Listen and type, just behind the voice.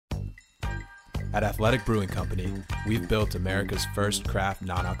At Athletic Brewing Company, we've built America's first craft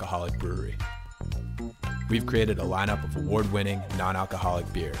non-alcoholic brewery. We've created a lineup of award-winning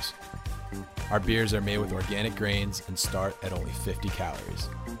non-alcoholic beers. Our beers are made with organic grains and start at only 50 calories.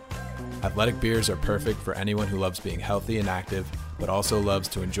 Athletic beers are perfect for anyone who loves being healthy and active, but also loves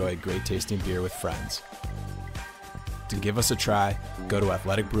to enjoy great tasting beer with friends. To give us a try, go to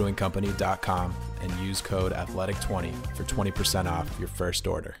athleticbrewingcompany.com and use code ATHLETIC20 for 20% off your first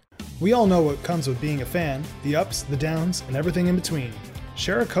order. We all know what comes with being a fan, the ups, the downs, and everything in between.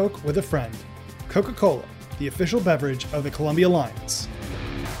 Share a Coke with a friend. Coca-Cola, the official beverage of the Columbia Lions.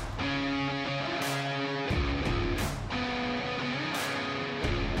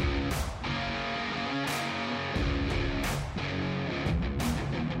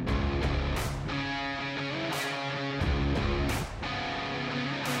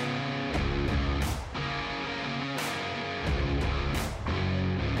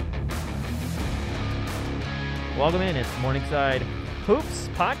 Welcome in. It's Morningside Hoops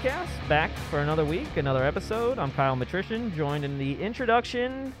Podcast, back for another week, another episode. I'm Kyle Matrician, joined in the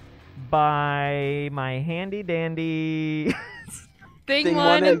introduction by my handy-dandy... Thing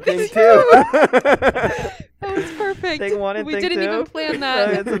one and thing two. That was perfect. Thing one and we thing didn't two. even plan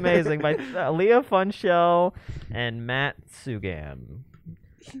that. It's amazing. By Aaliyah Funchell and Matt Sugan.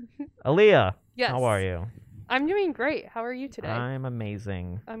 Aaliyah, Yes. how are you? I'm doing great. How are you today? I'm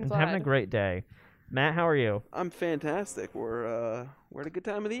amazing. I'm having a glad. great day. Matt, how are you? I'm fantastic. We're at a good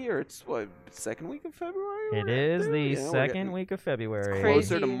time of the year. It's second week of February. It we're is at? the Yeah, we're second getting week of February. Crazy.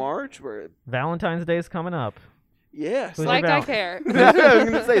 closer to March. We're Valentine's Day is coming up. yes. Who's like your I val- care. I was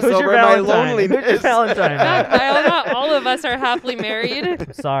gonna say Who's your celebrate my Valentine? Who's your loneliness. Valentine? Not Matt? Kyle, not all of us are happily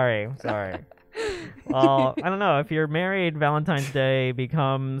married. Sorry. Well, I don't know. If you're married, Valentine's Day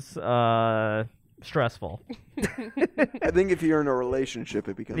becomes stressful. I think if you're in a relationship,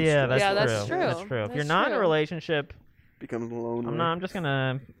 it becomes Yeah, that's, Yeah, true. that's true. That's true. If That's you're not in a true. relationship, becomes lonely.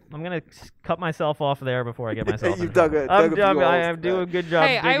 I'm gonna cut myself off there before I get myself. You've in dug trouble. a few I holes do to a that. good job.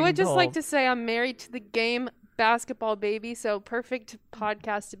 Hey, I would digging just like holes. to say I'm married to the game, basketball baby, so perfect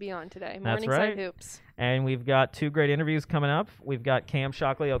podcast to be on today. That's Morningside right. Hoops. And we've got two great interviews coming up. We've got Cam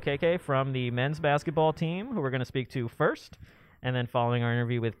Shockley Okeke from the men's basketball team, who we're going to speak to first. And then following our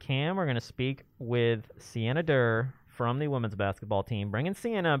interview with Cam, we're going to speak with Sienna Durr from the women's basketball team, bringing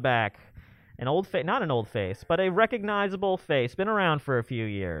Sienna back. An old face, not an old face, but a recognizable face. Been around for a few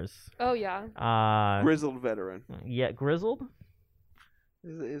years. Oh, yeah. Grizzled veteran. Yeah, grizzled?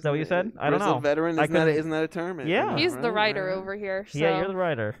 Is that what you said? I don't know. Grizzled veteran. I Isn't that a term? Yeah. He's the Right, writer right. over here. So. Yeah, you're the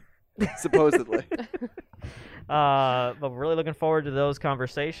writer. Supposedly. But we're really looking forward to those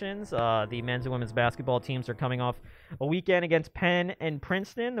conversations. The men's and women's basketball teams are coming off a weekend against Penn and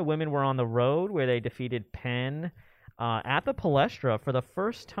Princeton. The women were on the road where they defeated Penn at the Palestra for the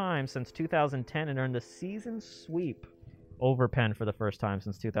first time since 2010 and earned the season sweep over Penn for the first time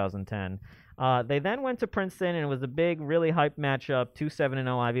since 2010. They then went to Princeton, and it was a big, really hyped matchup, 2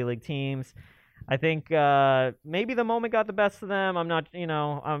 7-0 Ivy League teams. I think maybe the moment got the best of them. I'm not, we're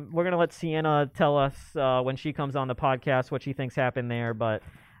going to let Sienna tell us when she comes on the podcast what she thinks happened there. But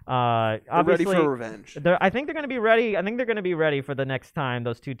They're obviously, ready for revenge. I think they're going to be ready. I think they're going to be ready for the next time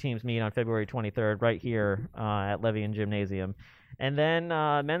those two teams meet on February 23rd right here at Levian Gymnasium. And then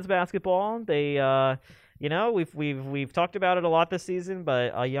men's basketball, they... we've talked about it a lot this season,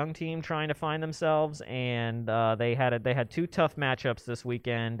 but a young team trying to find themselves, and they had two tough matchups this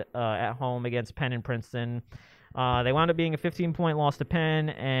weekend at home against Penn and Princeton. They wound up being a 15-point loss to Penn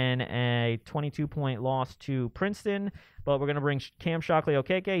and a 22-point loss to Princeton. But we're going to bring Cam Shockley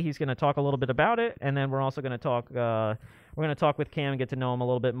Okeke. He's going to talk a little bit about it, and then we're also going to talk. We're going to talk with Cam and get to know him a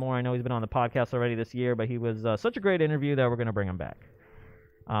little bit more. I know he's been on the podcast already this year, but he was such a great interview that we're going to bring him back.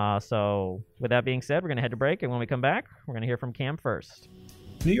 So with that being said, we're going to head to break, and when we come back, we're going to hear from Cam first.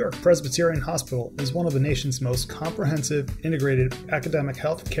 New York Presbyterian Hospital is one of the nation's most comprehensive, integrated academic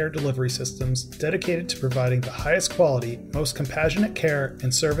health care delivery systems dedicated to providing the highest quality, most compassionate care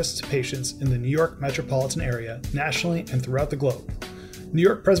and service to patients in the New York metropolitan area, nationally and throughout the globe. New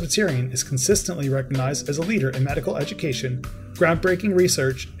York Presbyterian is consistently recognized as a leader in medical education, groundbreaking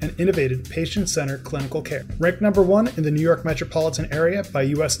research, and innovative patient-centered clinical care. Ranked number 1 in the New York metropolitan area by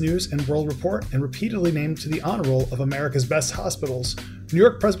U.S. News and World Report and repeatedly named to the honor roll of America's best hospitals, New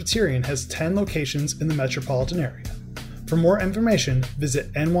York Presbyterian has 10 locations in the metropolitan area. For more information,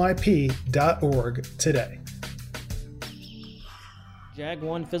 visit nyp.org today. Jag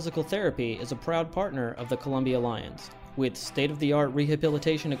One Physical Therapy is a proud partner of the Columbia Lions. With state-of-the-art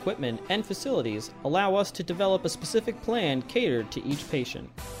rehabilitation equipment and facilities, allow us to develop a specific plan catered to each patient.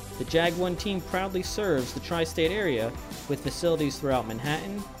 The Jag 1 team proudly serves the tri-state area with facilities throughout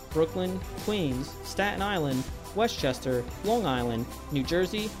Manhattan, Brooklyn, Queens, Staten Island, Westchester, Long Island, New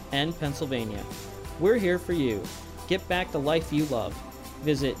Jersey, and Pennsylvania. We're here for you. Get back the life you love.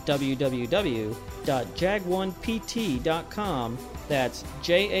 Visit www.jag1pt.com. That's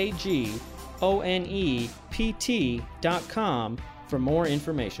JAGONEPT.com for more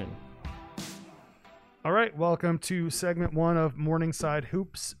information. All right, welcome to segment 1 of Morningside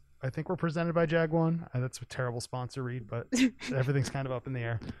Hoops. I think we're presented by Jag 1. That's a terrible sponsor read, but everything's kind of up in the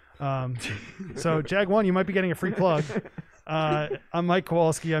air. So Jag 1, you might be getting a free plug. I'm Mike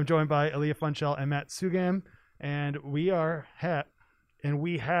Kowalski. I'm joined by Aaliyah Funchal and Matt Sugam, and we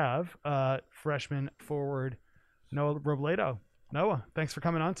have freshman forward Noah Robledo. Noah, thanks for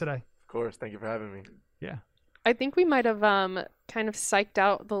coming on today. Of course. Thank you for having me. Yeah. I think we might have kind of psyched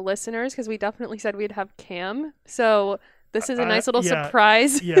out the listeners because we definitely said we'd have Cam. So this is a nice little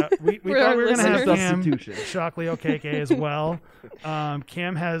surprise. Yeah, we for thought our we were going to have listeners. Cam Shockley Okeke as well.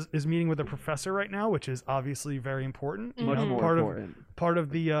 Cam is meeting with a professor right now, which is obviously very important. Mm-hmm. Much more important. Part of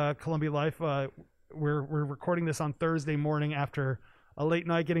the Columbia Life. We're recording this on Thursday morning after a late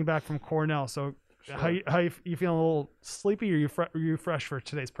night getting back from Cornell. So Sure. how you feeling a little sleepy, or are you fresh for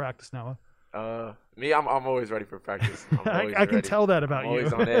today's practice, Noah? Me, I'm always ready for practice. I can tell that about I'm you.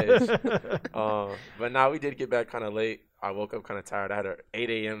 always on edge. But now we did get back kind of late. I woke up kind of tired. I had an 8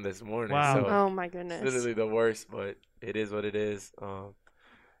 a.m. this morning. Wow. So Oh my goodness. literally the worst, but it is what it is.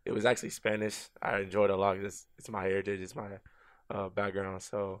 It was actually Spanish. I enjoyed it a lot because it's my heritage. It's my background.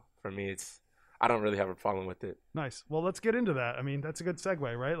 So for me, I don't really have a problem with it. Nice. Well, let's get into that. I mean, that's a good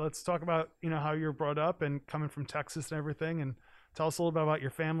segue, right? Let's talk about, how you're brought up and coming from Texas and everything, and tell us a little bit about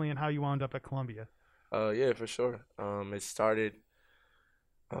your family and how you wound up at Columbia. Yeah, for sure. It started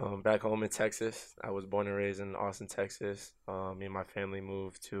back home in Texas. I was born and raised in Austin, Texas. Me and my family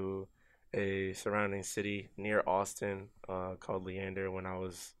moved to a surrounding city near Austin called Leander when I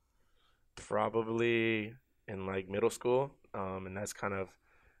was probably in middle school. And that's kind of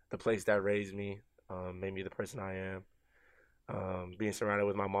the place that raised me, made me the person I am. Being surrounded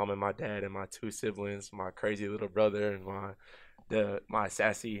with my mom and my dad and my 2 siblings, my crazy little brother and my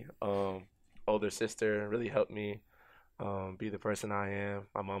sassy older sister really helped me be the person I am.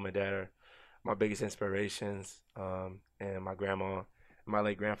 My mom and dad are my biggest inspirations, and my grandma and my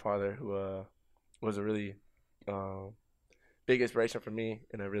late grandfather, who was a really big inspiration for me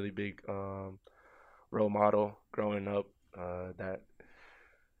and a really big role model growing up that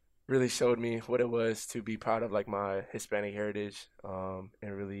really showed me what it was to be proud of my Hispanic heritage, and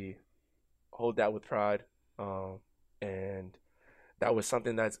really hold that with pride. And that was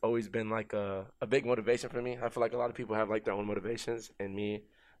something that's always been a big motivation for me. I feel like a lot of people have their own motivations, and me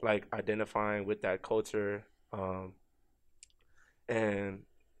identifying with that culture. And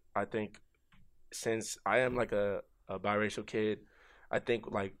I think since I am a biracial kid, I think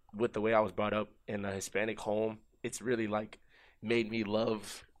with the way I was brought up in a Hispanic home, it's really made me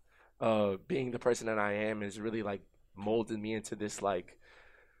love being the person that I am. Is really molded me into this kind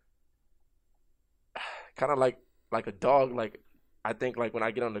of like a dog. I think when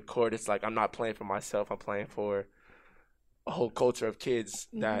I get on the court, it's I'm not playing for myself. I'm playing for a whole culture of kids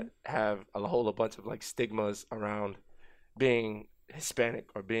that have a whole bunch of stigmas around being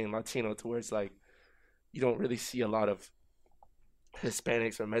Hispanic or being Latino, to where it's you don't really see a lot of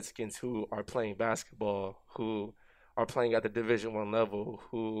Hispanics or Mexicans who are playing basketball, who are playing at the Division I level,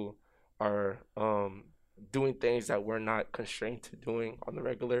 who are doing things that we're not constrained to doing on the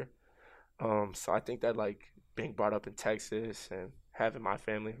regular. So I think that being brought up in Texas and having my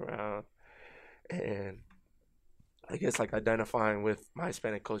family around, and I guess identifying with my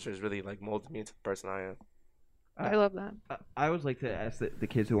Hispanic culture has really molded me into the person I am. I love that. I always like to ask the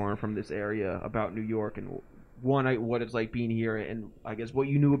kids who aren't from this area about New York, and what it's like being here, and I guess what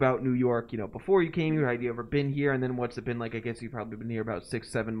you knew about New York, before you came here. Had you ever been here? And then what's it been like? I guess you've probably been here about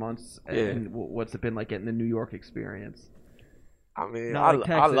 6-7 months. Yeah. And what's it been like getting the New York experience? I mean, Not like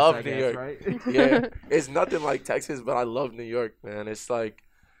Texas, I love I New guess, York. right? Yeah, it's nothing like Texas, but I love New York, man. It's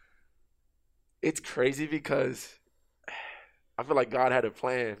it's crazy because I feel like God had a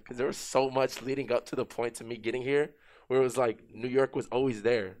plan, because there was so much leading up to the point to me getting here where it was New York was always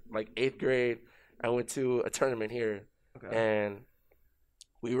there. 8th grade, I went to a tournament here, and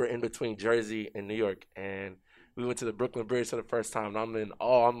we were in between Jersey and New York, and we went to the Brooklyn Bridge for the first time, and I'm in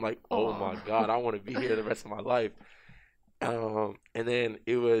awe. I'm oh my God, I want to be here the rest of my life. And then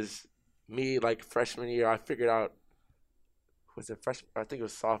it was me, freshman year, I figured out, was it freshman? I think it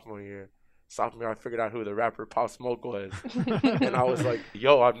was sophomore year. Sophomore year, I figured out who the rapper Pop Smoke was. And I was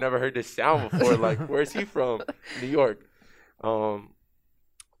yo, I've never heard this sound before. Where's he from? New York.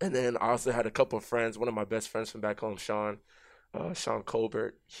 And then I also had a couple of friends. One of my best friends from back home, Sean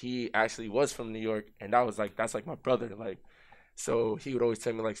Colbert. He actually was from New York, and that's like my brother. Like, so he would always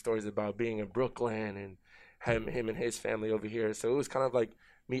tell me like stories about being in Brooklyn and him and his family over here. So it was kind of like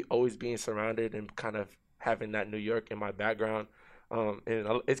me always being surrounded and kind of having that New York in my background. And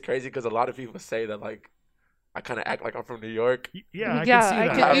it's crazy because a lot of people say that like I kind of act like I'm from New York. Yeah, I Yeah, can see I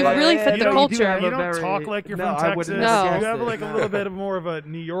that. can- you Like, really fit you the don't, culture. You don't talk like you're No, from I Texas. wouldn't have You guessed have it. like a little bit of more of a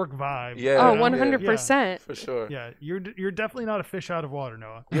New York vibe. Yeah. Oh, you know? 100%. For sure. Yeah, you're definitely not a fish out of water,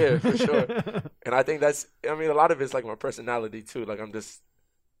 Noah. Yeah, for sure. And I think a lot of it's like my personality too. Like I'm just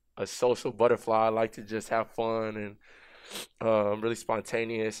a social butterfly. I like to just have fun and I'm really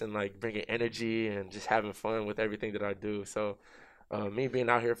spontaneous and like bringing energy and just having fun with everything that I do. So me being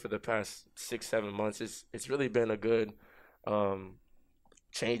out here for the past 6-7 months, it's really been a good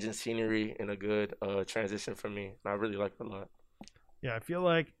change in scenery and a good transition for me. And I really like it a lot. Yeah, I feel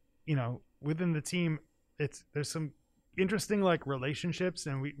like, within the team, there's some interesting like relationships,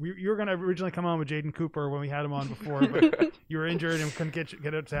 and you were gonna originally come on with Jaden Cooper when we had him on before, but you were injured and couldn't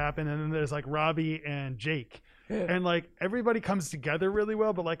get it to happen. And then there's like Robbie and Jake, and like everybody comes together really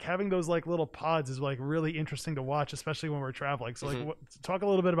well, but like having those like little pods is like really interesting to watch, especially when we're traveling. So like, talk a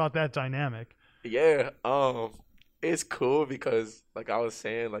little bit about that dynamic. Yeah, it's cool because like I was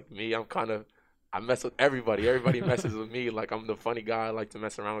saying, like me, I mess with everybody. Everybody messes with me. Like I'm the funny guy. I like to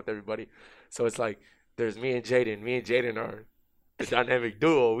mess around with everybody. So it's like there's me and Jaden. Me and Jaden are the dynamic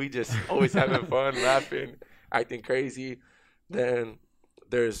duo. We just always having fun, laughing, acting crazy. Then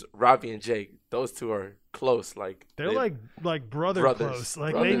there's Robbie and Jake. Those two are close. Like They're like brothers close.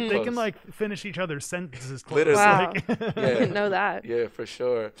 Like they close. can like finish each other's sentences close. Literally. Wow. Like, I Yeah. didn't know that. Yeah, for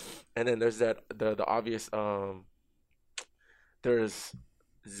sure. And then there's the obvious there's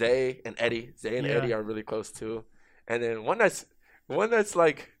Zay and Eddie. Zay and Yeah. Eddie are really close too. And then one that's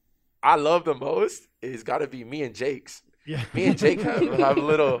like I love the most is got to be me and Jake's. yeah. Me and Jake have a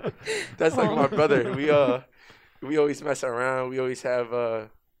little. That's like my brother. We always mess around. We always have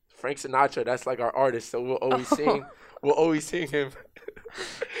Frank Sinatra. That's like our artist. So we'll always sing. We'll always sing him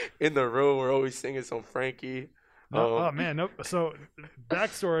in the room. We're always singing some Frankie. Oh man, nope. So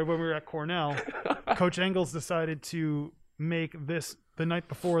backstory: when we were at Cornell, Coach Engels decided to make this the night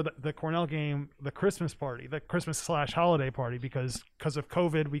before the Cornell game, the Christmas party, the Christmas/holiday party, because of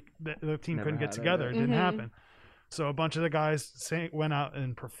COVID, the team Never couldn't get had it, together. It yeah. didn't Mhm. happen. So a bunch of the guys went out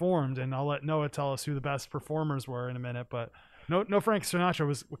and performed, and I'll let Noah tell us who the best performers were in a minute. But no Frank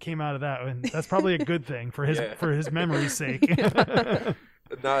Sinatra came out of that, and that's probably a good thing for his Yeah. for his memory's sake.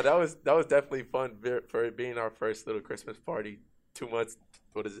 No, that was definitely fun for it being our first little Christmas party. 2 months.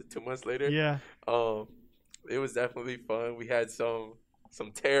 What is it? 2 months later. Yeah. It was definitely fun. We had some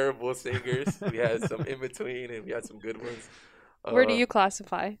terrible singers. We had some in between, and we had some good ones. Where do you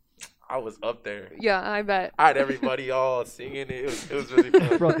classify? I was up there. Yeah, I bet. I had everybody all singing. It was really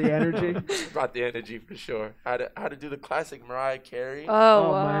fun. Brought the energy. Brought the energy for sure. I had to do the classic Mariah Carey.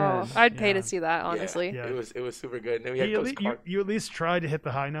 Oh, man. I'd pay Yeah. to see that, honestly. Yeah. It was super good. And then we had Coach Clark. You at least tried to hit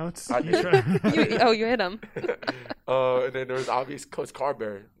the high notes. I You did. tried- You hit him. And then there was obvious Coach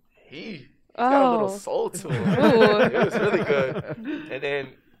Carberry. He's got a little Oh. soul to him. Ooh. It was really good. And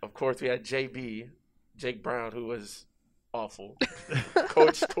then of course we had Jake Brown, who was awful.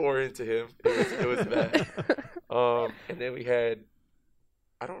 Coach tore into him. It was bad. And then we had,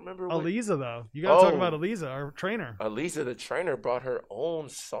 I don't remember what. Aliza, though. You got to talk Oh. about Aliza, our trainer. Aliza, the trainer, brought her own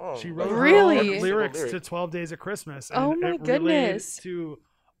song. She Like, wrote her Really? own single lyrics lyric. to 12 Days of Christmas. Oh and my it related goodness. to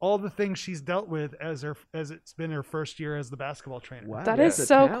all the things she's dealt with as it's been her first year as the basketball trainer. Wow, That that's is a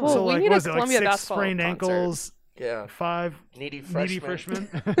so talent. cool. So We like, need a was it like Columbia 6 basketball sprained concert. ankles, Yeah. 5 Needy needy freshman.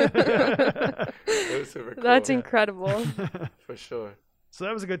 freshmen? It was super cool. That's incredible. For sure. So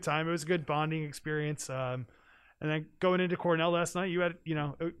that was a good time. It was a good bonding experience. And then going into Cornell last night, you had,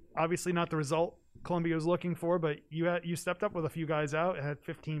 obviously not the result Columbia was looking for, but you stepped up with a few guys out. It had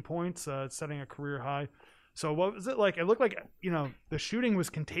 15 points, setting a career high. So what was it like? It looked like, the shooting was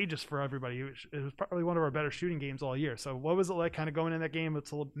contagious for everybody. It was probably one of our better shooting games all year. So what was it like kind of going in that game?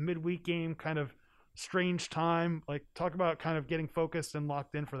 It's a midweek game, kind of strange time. Like, talk about kind of getting focused and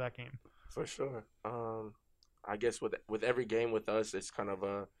locked in for that game. For sure. I guess with every game with us, it's kind of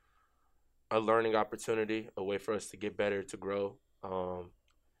a learning opportunity, a way for us to get better, to grow.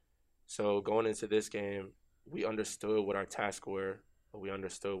 So going into this game, we understood what our tasks were. We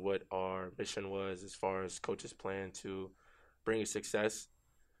understood what our mission was as far as coach's plan to bring us success.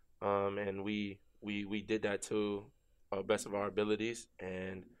 And we did that to the best of our abilities.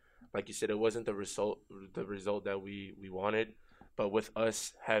 And like you said, it wasn't the result that we wanted, but with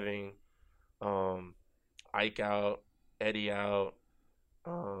us having Ike out, Eddie out,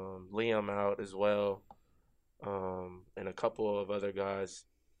 Liam out as well, and a couple of other guys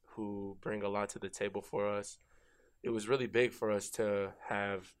who bring a lot to the table for us. It was really big for us to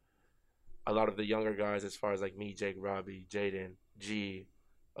have a lot of the younger guys, as far as like me, Jake, Robbie, Jaden, G,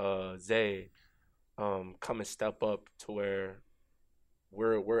 Zay, come and step up to where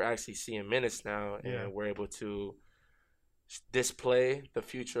we're actually seeing minutes now, and we're able to display the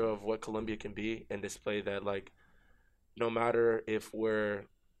future of what Columbia can be, and display that, like, no matter if we're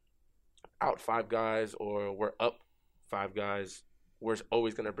out 5 guys or we're up 5 guys, we're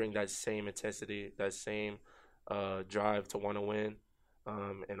always going to bring that same intensity, that same drive to want to win.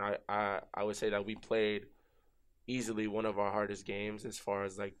 And I would say that we played easily one of our hardest games, as far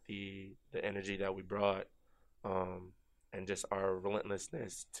as like the energy that we brought, and just our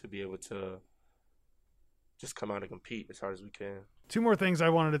relentlessness to be able to just come out and compete as hard as we can. 2 more things I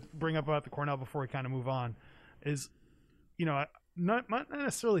wanted to bring up about the Cornell before we kind of move on is, not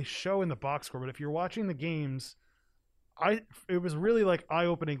necessarily show in the box score, but if you're watching the games, it was really like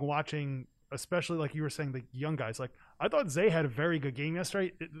eye-opening watching, especially like you were saying, the young guys. Like, I thought Zay had a very good game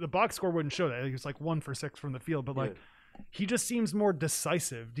yesterday. The box score wouldn't show that. He was like 1 for 6 from the field, but like he just seems more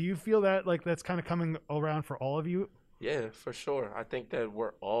decisive. Do you feel that like that's kind of coming around for all of you? Yeah, for sure. I think that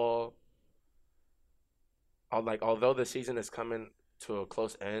we're all like, although the season is coming to a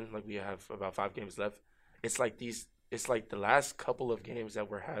close end, like we have about 5 games left, it's like the last couple of games that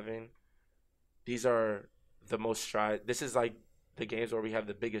we're having, these are the most stride. This is like the games where we have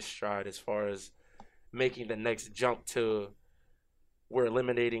the biggest stride as far as making the next jump to, we're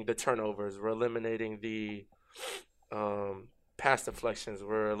eliminating the turnovers, we're eliminating the pass deflections,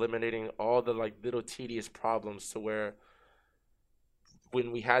 we're eliminating all the like little tedious problems, to where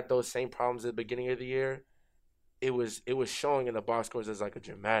when we had those same problems at the beginning of the year, it was showing in the box scores as like a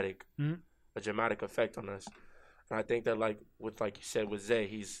dramatic effect on us. And I think that, like you said with Zay,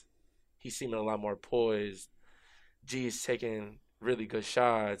 he's seeming a lot more poised. G is taking really good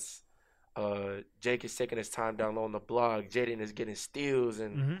shots. Jake is taking his time down low on the block. Jaden is getting steals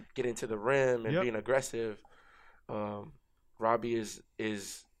and getting to the rim and being aggressive. Robbie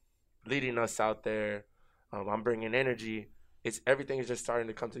is leading us out there. I'm bringing energy. Everything is just starting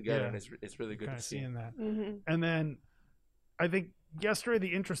to come together, and it's really good to see. Seeing that. And then I think yesterday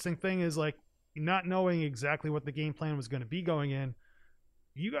the interesting thing is, like, not knowing exactly what the game plan was going to be going in,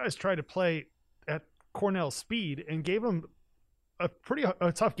 you guys tried to play at Cornell's speed and gave them a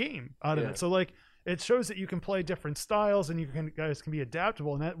tough game out of it. So like, it shows that you can play different styles and guys can be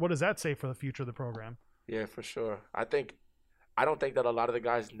adaptable. And what does that say for the future of the program? Yeah, for sure. I don't think that a lot of the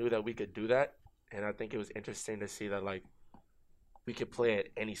guys knew that we could do that. And I think it was interesting to see that, like, we could play at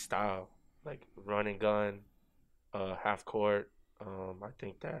any style, like run and gun, half court. I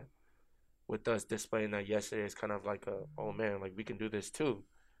think that with us displaying that yesterday, it's kind of like oh man, like we can do this too,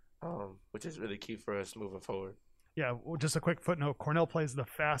 which is really key for us moving forward. Yeah, well, just a quick footnote: Cornell plays the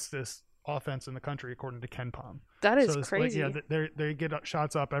fastest offense in the country according to KenPom. That is crazy. Like, they get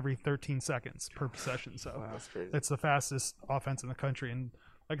shots up every 13 seconds per possession, so that's crazy. It's the fastest offense in the country. And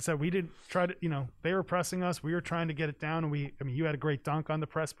like I said, we did try to, they were pressing us, we were trying to get it down, and you had a great dunk on the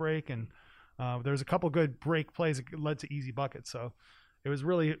press break, and there was a couple good break plays that led to easy buckets. So it was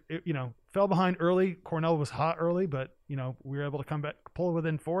really, fell behind early. Cornell was hot early, but, we were able to come back, pull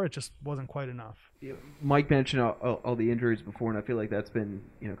within 4. It just wasn't quite enough. Yeah, Mike mentioned all the injuries before, and I feel like that's been,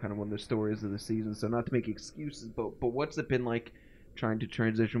 kind of one of the stories of the season. So not to make excuses, but what's it been like trying to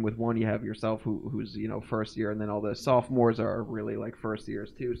transition with one? You have yourself who's, first year, and then all the sophomores are really like first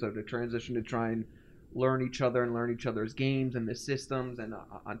years too. So to transition to try and learn each other and learn each other's games and the systems, and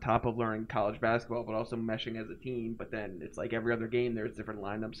on top of learning college basketball, but also meshing as a team. But then it's like every other game there's different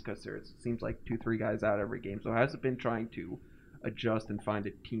lineups, because it seems like 2-3 guys out every game. So how's it been trying to adjust and find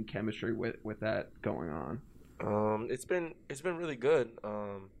a team chemistry with that going on? It's been really good.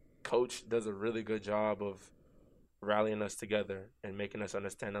 Coach does a really good job of rallying us together and making us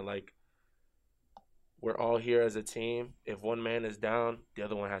understand that, like, we're all here as a team. If one man is down, the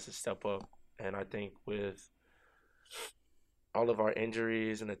other one has to step up. And I think with all of our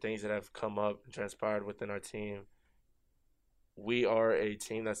injuries and the things that have come up and transpired within our team, we are a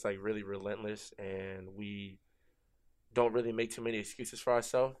team that's like really relentless, and we don't really make too many excuses for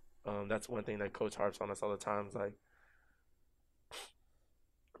ourselves. That's one thing that Coach harps on us all the time. Is like,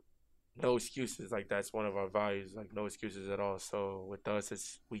 no excuses. Like, that's one of our values. Like, no excuses at all. So with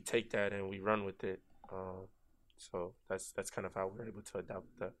us, we take that and we run with it. So that's kind of how we're able to adapt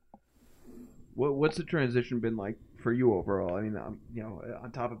with that. What's the transition been like for you overall? I mean,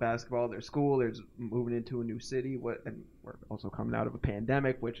 on top of basketball, there's school, there's moving into a new city. And we're also coming out of a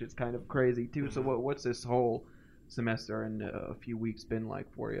pandemic, which is kind of crazy too. So what's this whole semester and a few weeks been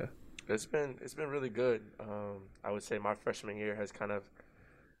like for you? It's been really good. I would say my freshman year has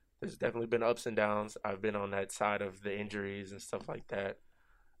there's definitely been ups and downs. I've been on that side of the injuries and stuff like that.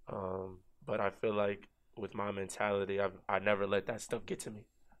 But I feel like with my mentality, I never let that stuff get to me.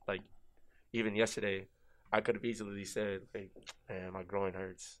 Like even yesterday, I could have easily said, like, man, my groin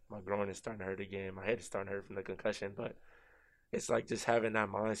hurts. My groin is starting to hurt again. My head is starting to hurt from the concussion. But it's like just having that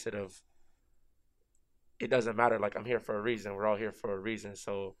mindset of it doesn't matter. Like I'm here for a reason. We're all here for a reason.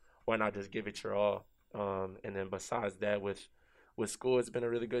 So why not just give it your all? And then besides that, with school, it's been a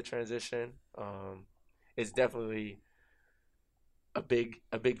really good transition. It's definitely a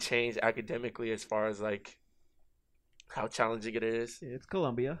big change academically as far as like how challenging it is. It's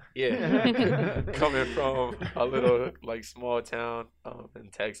Columbia. Yeah. Coming from a little like small town in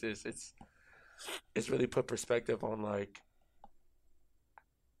Texas, it's really put perspective on like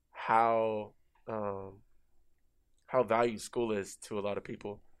how valued school is to a lot of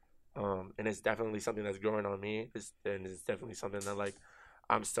people. And it's definitely something that's growing on me. It's definitely something that like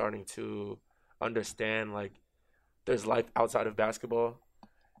I'm starting to understand. Like there's life outside of basketball,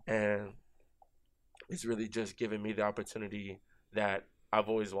 and it's really just giving me the opportunity that I've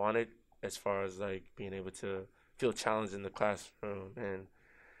always wanted, as far as like being able to feel challenged in the classroom and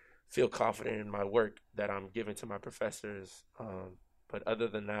feel confident in my work that I'm giving to my professors. But other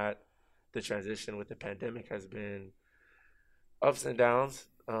than that, the transition with the pandemic has been ups and downs.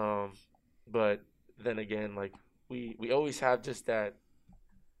 But then again, like we always have just that,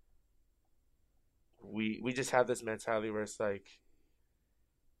 we just have this mentality where it's like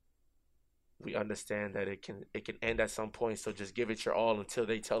we understand that it can end at some point, so just give it your all until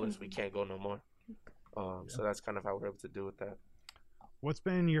they tell us we can't go no more. So that's kind of how we're able to do with that. What's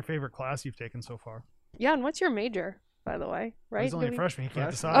been your favorite class you've taken so far? Yeah, and what's your major, by the way? Right? He's only a freshman. He can't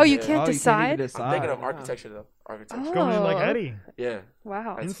decide. Oh, you Yeah. can't decide? I'm thinking of architecture though. Architecture. Oh. Going in like Eddie. Yeah.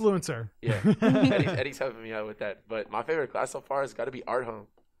 Wow. That's- Influencer. Yeah. Eddie's helping me out with that. But my favorite class so far has got to be Art Home.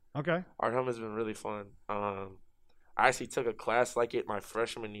 Okay. Art Home has been really fun. I actually took a class like it my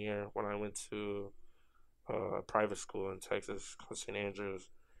freshman year when I went to a private school in Texas called St. Andrews.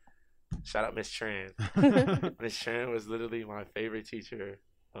 Shout out Miss Tran. Miss Tran was literally my favorite teacher.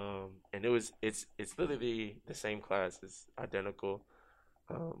 And it's literally the same class. It's identical.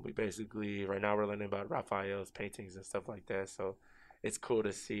 We basically, right now we're learning about Raphael's paintings and stuff like that. So it's cool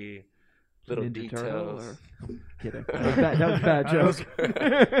to see little Ninja Turtle details. Kidding. That was a bad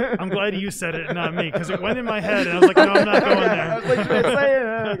joke. I'm glad you said it, not me, because it went in my head, and I was like, no, I'm not going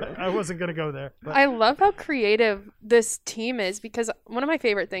there. I wasn't going to go there. But. I love how creative this team is, because one of my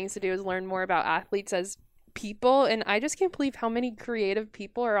favorite things to do is learn more about athletes as people, and I just can't believe how many creative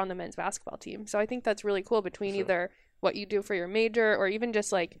people are on the men's basketball team. So I think that's really cool, between either what you do for your major or even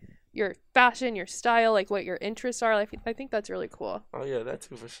just like your fashion, your style, like what your interests are. I think that's really cool. Oh yeah, that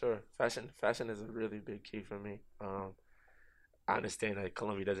too for sure. Fashion is a really big key for me. I understand that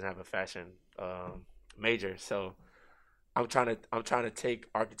Columbia doesn't have a fashion major, so I'm trying to take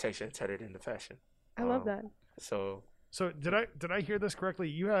architecture and turn it into fashion. I love that. So did I hear this correctly?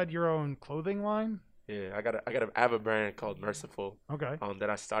 You had your own clothing line? yeah, I have a brand called Merciful. Okay. That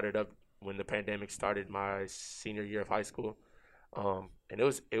I started up when the pandemic started my senior year of high school. And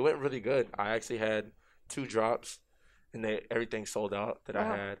it went really good. I actually had 2 drops, and everything sold out that I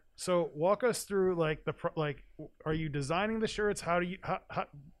had. So walk us through are you designing the shirts? How do you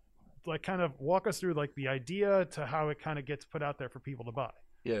kind of walk us through like the idea to how it kind of gets put out there for people to buy?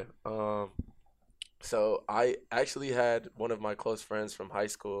 Yeah. So I actually had one of my close friends from high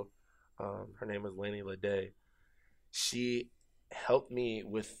school. Her name was Lainey Lede. She helped me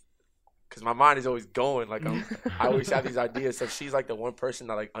with, because my mind is always going. Like I always have these ideas. So she's like the one person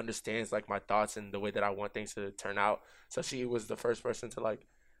that like understands like my thoughts and the way that I want things to turn out. So she was the first person to like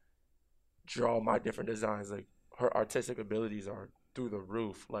draw my different designs. Like her artistic abilities are through the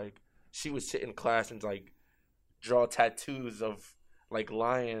roof. Like she would sit in class and like draw tattoos of like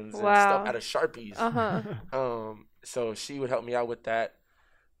lions and stuff out of Sharpies. So she would help me out with that.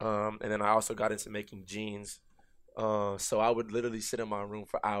 And then I also got into making jeans. So I would literally sit in my room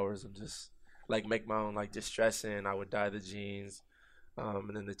for hours and just like make my own like distressing. I would dye the jeans,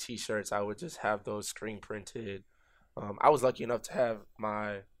 and then the t-shirts I would just have those screen printed. I was lucky enough to have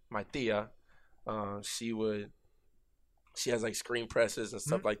my Thea. She has like screen presses and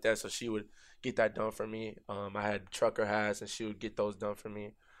stuff like that, so she would get that done for me. I had trucker hats, and she would get those done for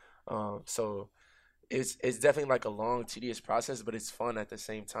me. So it's definitely like a long, tedious process, but it's fun at the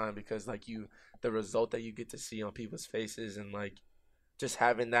same time, because like the result that you get to see on people's faces, and like just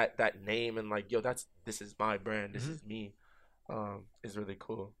having that name and like, yo, this is my brand, this is me, is really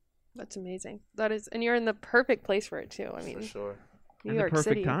cool. That's amazing. That is, and you're in the perfect place for it too. I mean, For sure. New And York the perfect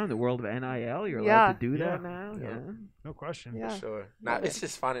City. time, the world of NIL, you're Yeah. allowed to do Yeah. that now. Yeah. Yeah. No question. Yeah. For sure. Now it's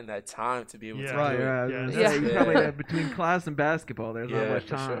just finding that time to be able Yeah. to Right, do it. right. Yeah, Yeah, that's- you Yeah. probably between class and basketball, there's not Yeah, much for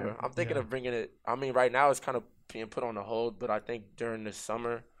time. sure. I'm thinking Yeah. of bringing it. I mean, right now it's kind of being put on a hold, but I think during the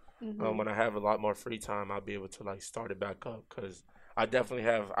summer, Mhm. when I have a lot more free time, I'll be able to like start it back up because I definitely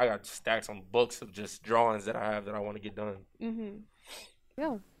have. I got stacks on books of just drawings that I have that I want to get done. Mhm.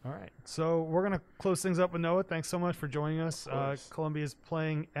 Yeah. All right. So we're going to close things up with Noah. Thanks so much for joining us. course. Columbia is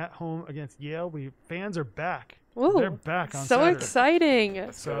playing at home against Yale. Fans are back. Ooh, They're back on so Saturday. exciting.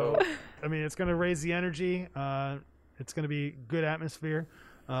 Let's So, go. I mean, it's going to raise the energy. It's going to be good atmosphere.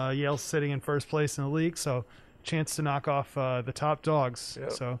 Yale's sitting in first place in the league, so chance to knock off the top dogs.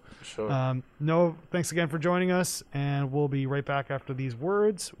 Yep. So, For sure. Noah, thanks again for joining us, and we'll be right back after these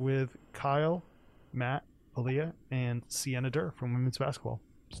words with Kyle, Matt, Aaliyah, and Sienna Durr from women's basketball.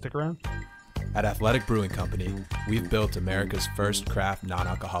 Stick around. At Athletic Brewing Company, we've built America's first craft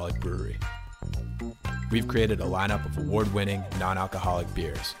non-alcoholic brewery. We've created a lineup of award-winning non-alcoholic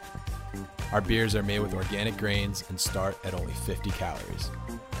beers. Our beers are made with organic grains and start at only 50 calories.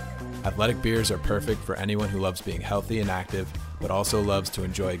 Athletic beers are perfect for anyone who loves being healthy and active, but also loves to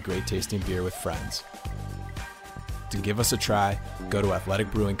enjoy great tasting beer with friends. To give us a try, go to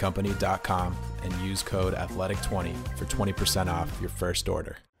athleticbrewingcompany.com and use code ATHLETIC20 for 20% off your first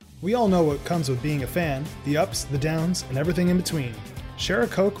order. We all know what comes with being a fan, the ups, the downs, and everything in between. Share a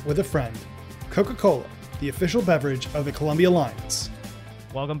Coke with a friend. Coca-Cola, the official beverage of the Columbia Lions.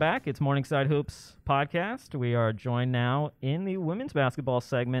 Welcome back. It's Morningside Hoops podcast. We are joined now in the women's basketball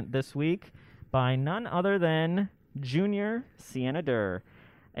segment this week by none other than junior Sienna Durr,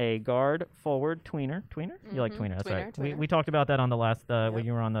 a guard forward tweener. Tweener? You like tweener? That's right. Tweener. We talked about that on the last when Yep.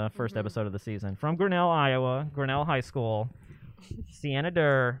 you were on the first episode of the season. From Grinnell, Iowa, Grinnell High School. Sienna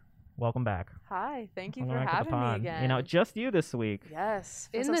Durr, welcome back. Hi, thank you Welcome for back to the having me pod. again. You know, just you this week. yes,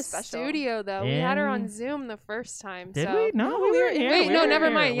 In feels the so special. studio, though, we had her In- on Zoom the first time. Did so. we? No, we were here. Wait, We no, were never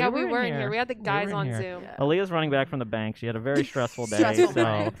here. mind. Yeah, we in weren't here. We had the guys were in on here. Zoom. Yeah. Aaliyah's running back from the bank. She had a very stressful day. Stressful so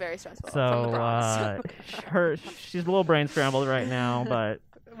day, very stressful. so from the Bronx. she's a little brain scrambled right now, but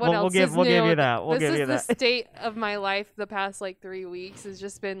What we'll else give is we'll give new? you that. We'll this give is you the that. state of my life the past like 3 weeks has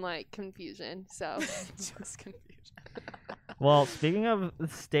just been like confusion. So Just confusion. Well, speaking of the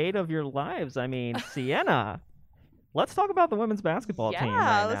state of your lives, I mean, Sienna, let's talk about the women's basketball team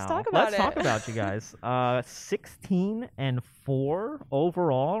Yeah, right let's now. talk about Let's talk it. about you guys. 16-4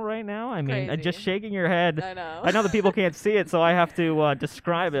 overall right now. I mean, Crazy. just shaking your head. I know. I know that people can't see it, so I have to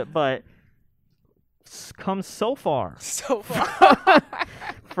describe it, but come so far so far.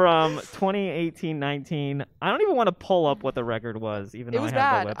 from 2018-19. I don't even want to pull up what the record was, even It though was I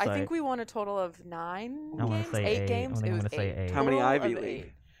have bad. the website. I think we won a total of 9 I wanna games, say 8 eight. games. I'm It was gonna say 8. eight. How many Total Ivy of League?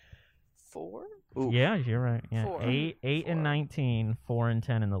 8. 4? Ooh. Yeah, you're right. Yeah, 4. 8 and 4. 19, 4 and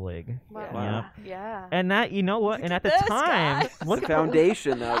 10 in the league. Yeah. Yeah. And that, you know what? Look And at at the this, time, guys. look The at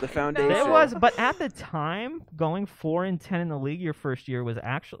foundation, though. The foundation. It was, but at the time, going 4 and 10 in the league your first year was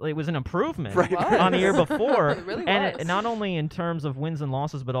actually an improvement Right. on the year before. It really and was. not only in terms of wins and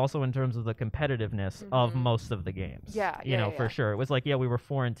losses, but also in terms of the competitiveness of most of the games. Yeah, you yeah, know, yeah, for yeah. sure. It was like, yeah, we were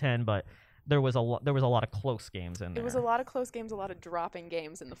 4 and 10, but there was a lot of close games in there. It was a lot of close games, a lot of dropping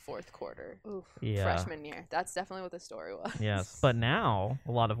games in the fourth quarter. Yeah. Freshman year. That's definitely what the story was. Yes, but now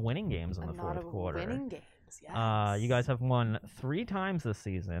a lot of winning games in a the lot fourth of quarter. winning games. Yes. You guys have won 3 times this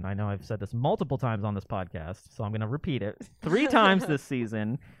season. I know I've said this multiple times on this podcast, so I'm going to repeat it. 3 times this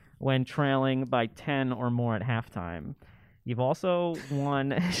season when trailing by 10 or more at halftime. You've also won,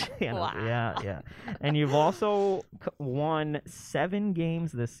 Wow. yeah, and you've also won 7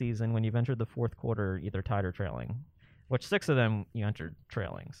 games this season when you've entered the fourth quarter either tied or trailing, which 6 of them you entered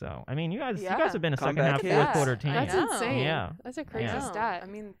trailing. So I mean, you guys Yeah. have been a second Comeback half hits. fourth quarter team. that's know. insane. Yeah. That's a crazy Yeah. stat. I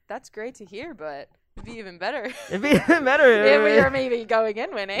mean, that's great to hear, but it'd be even better It'd be even better if we were maybe going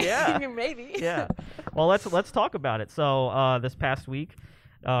in winning. Yeah. Maybe. Yeah. Well, let's talk about it. So this past week,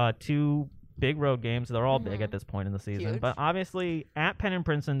 2 big road games. They're all big at this point in the season. Huge. But obviously, at Penn and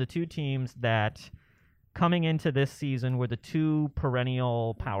Princeton, the 2 teams that coming into this season were the 2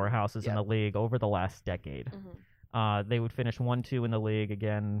 perennial powerhouses in Yep. the league over the last decade. They would finish 1-2 in the league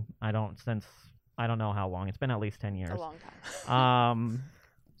again. I don't know how long. It's been at least 10 years. It's a long time.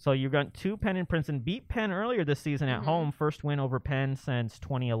 So you got 2 Penn and Princeton beat Penn earlier this season at home. First win over Penn since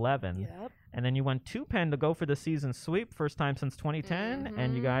 2011. Yep. And then you went to Penn to go for the season sweep, first time since 2010,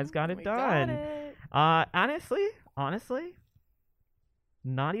 and you guys got it We done. Got it. Honestly,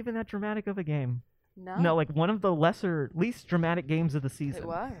 not even that dramatic of a game. No. No, like one of the least dramatic games of the season. It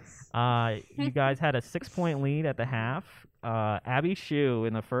was. You guys had a 6-point lead at the half, Abby Shue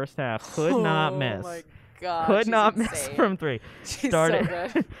in the first half could not miss. Oh my god. Could she's not miss insane. from 3. She's Started so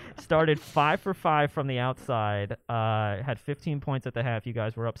good. started 5 for 5 from the outside. Had 15 points at the half. You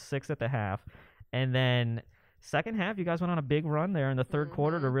guys were up 6 at the half, and then second half you guys went on a big run there in the third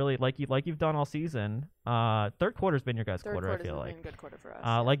quarter to really like you've done all season. Third quarter's been your guys' Third quarter. I quarter's feel been like a good quarter for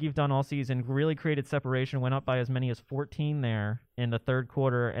us. like you've done all season. Really created separation. Went up by as many as 14 there in the third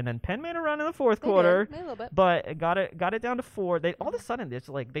quarter, and then Penn made a run in the fourth quarter. Maybe a little bit. But got it down to 4. They all of a sudden it's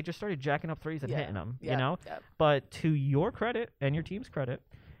like they just started jacking up threes and hitting them, you know. Yep. But to your credit and your team's credit,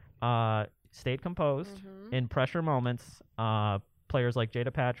 stayed composed in pressure moments. Players like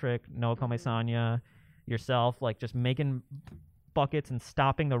Jada Patrick, Noah Komesanya, yourself, like just making buckets and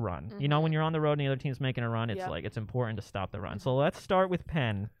stopping the run. You know, when you're on the road and the other team's making a run, it's like it's important to stop the run. So let's start with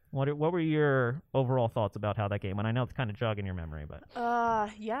Penn. What were your overall thoughts about how that game went? I know it's kind of jogging your memory, but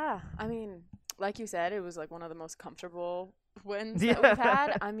Yeah. I mean, like you said, it was like one of the most comfortable wins Yeah. that we've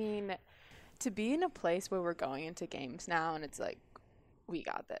had. I mean, to be in a place where we're going into games now and it's like, we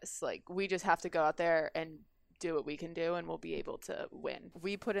got this. Like, we just have to go out there and do what we can do and we'll be able to win.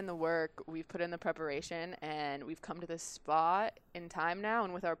 We put in the work, we've put in the preparation, and we've come to this spot in time now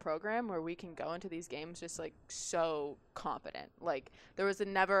and with our program where we can go into these games just like so confident. Like, there was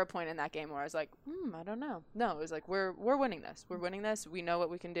never a point in that game where I was like, I don't know. No, it was like, we're winning this. We're winning this. We know what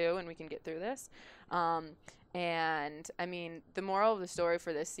we can do and we can get through this. And I mean, the moral of the story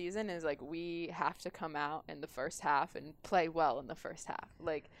for this season is like we have to come out in the first half and play well in the first half.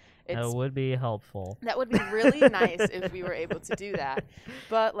 Like, that would be helpful. That would be really nice if we were able to do that.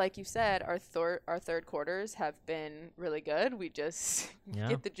 But like you said, our third quarters have been really good. We just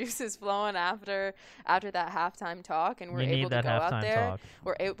get the juices flowing after that halftime talk, and we're able to go out there.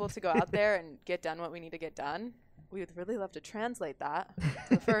 We're able to go out there and get done what we need to get done. We would really love to translate that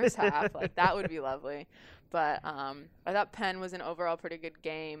to the first half. Like, that would be lovely. But I thought Penn was an overall pretty good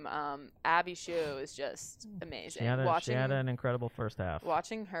game. Abby Shue is just amazing. She had an incredible first half.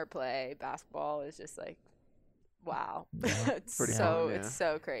 Watching her play basketball is just like, wow. Yeah. It's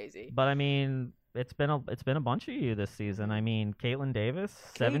so crazy. But I mean, it's been a bunch of you this season. I mean, Caitlin Davis,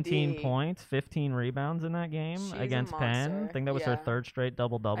 17 points, 15 rebounds in that game against Penn. I think that was her third straight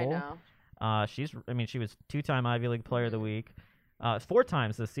double-double. I know. She was 2-time Ivy League Player of the Week. 4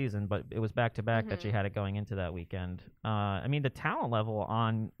 times this season, but it was back-to-back that she had it going into that weekend. I mean, the talent level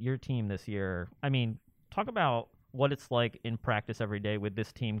on your team this year, I mean, talk about what it's like in practice every day with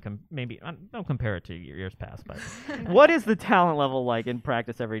this team. Don't compare it to years past, but what is the talent level like in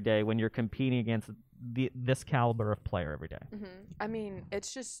practice every day when you're competing against this caliber of player every day? I mean,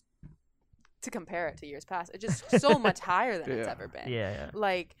 it's just, to compare it to years past, it's just so much higher than it's ever been. Yeah.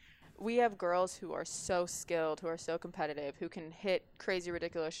 Like, we have girls who are so skilled, who are so competitive, who can hit crazy,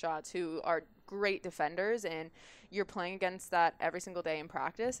 ridiculous shots, who are great defenders, and you're playing against that every single day in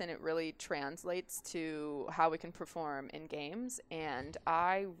practice, and it really translates to how we can perform in games. And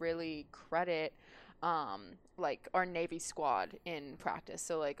I really credit like our Navy squad in practice.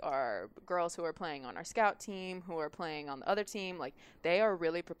 So like our girls who are playing on our scout team, who are playing on the other team, like they are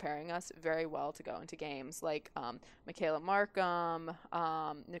really preparing us very well to go into games. Like Michaela Markham,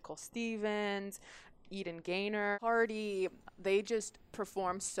 Nicole Stevens, Eden Gaynor, Hardy, they just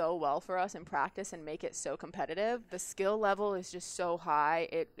perform so well for us in practice and make it so competitive. The skill level is just so high.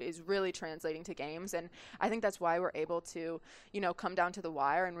 It is really translating to games. And I think that's why we're able to, come down to the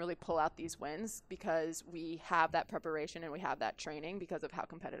wire and really pull out these wins, because we have that preparation and we have that training because of how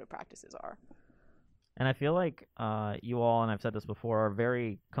competitive practices are. And I feel like you all, and I've said this before, are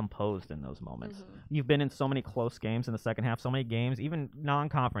very composed in those moments. You've been in so many close games in the second half, so many games, even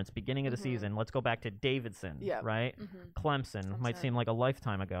non-conference, beginning of the season. Let's go back to Davidson, right? Clemson might seem like a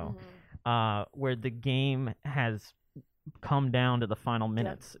lifetime ago, where the game has come down to the final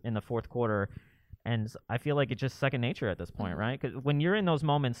minutes in the fourth quarter. And I feel like it's just second nature at this point, right? Because when you're in those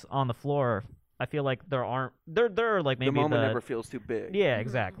moments on the floor, I feel like there are like maybe the moment never feels too big. Yeah,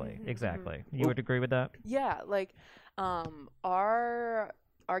 exactly. You would agree with that? Yeah, like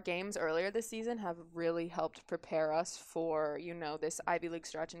our games earlier this season have really helped prepare us for, this Ivy League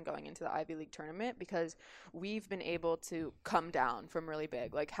stretch and going into the Ivy League tournament, because we've been able to come down from really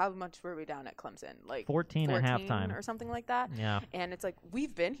big. Like, how much were we down at Clemson? Like 14 at halftime or something like that. Yeah. And it's like,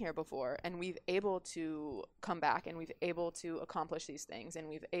 we've been here before, and we've able to come back, and we've able to accomplish these things, and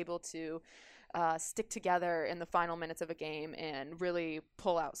we've able to stick together in the final minutes of a game and really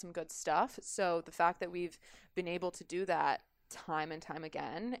pull out some good stuff. So the fact that we've been able to do that time and time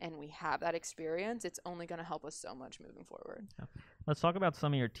again, and we have that experience, it's only going to help us so much moving forward. Yeah. Let's talk about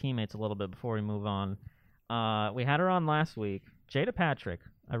some of your teammates a little bit before we move on. We had her on last week. Jada Patrick.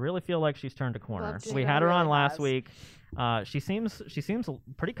 I really feel like she's turned a corner. We had her on last week. She seems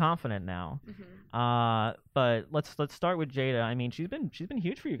pretty confident now. Mm-hmm. But let's start with Jada. I mean, she's been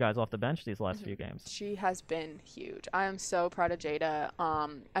huge for you guys off the bench these last few games. She has been huge. I am so proud of Jada.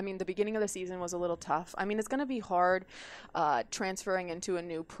 I mean, the beginning of the season was a little tough. I mean, it's going to be hard transferring into a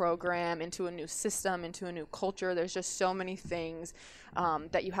new program, into a new system, into a new culture. There's just so many things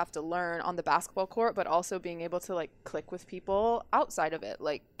that you have to learn on the basketball court, but also being able to like click with people outside of it.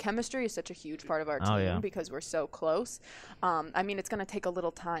 Like chemistry is such a huge part of our team because we're so close. I mean, it's going to take a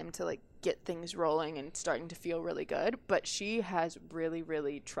little time to like get things rolling and starting to feel really good, but she has really,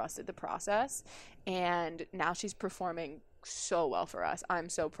 really trusted the process, and now she's performing so well for us. I'm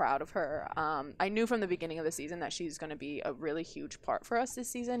so proud of her. I knew from the beginning of the season that she's going to be a really huge part for us this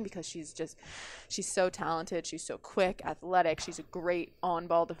season because she's so talented. She's so quick, athletic. She's a great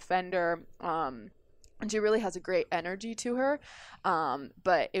on-ball defender. And she really has a great energy to her.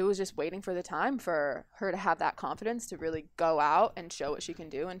 But it was just waiting for the time for her to have that confidence to really go out and show what she can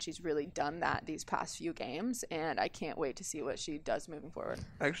do. And she's really done that these past few games. And I can't wait to see what she does moving forward.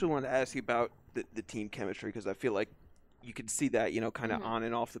 I actually wanted to ask you about the team chemistry because I feel like you can see that, kind of on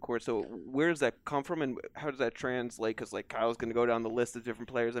and off the court. So where does that come from and how does that translate? Because like Kyle's going to go down the list of different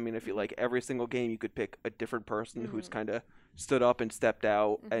players. I mean, I feel like every single game you could pick a different person who's kind of stood up and stepped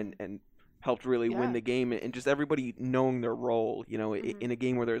out and helped really win the game, and just everybody knowing their role, in a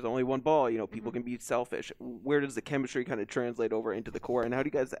game where there's only one ball, people can be selfish. Where does the chemistry kind of translate over into the court, and how do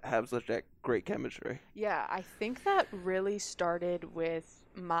you guys have such that great chemistry? Yeah, I think that really started with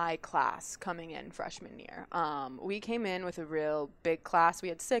my class coming in freshman year. We came in with a real big class. We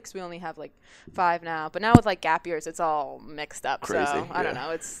had 6. We only have like 5 now, but now with like gap years, it's all mixed up. Crazy, so I don't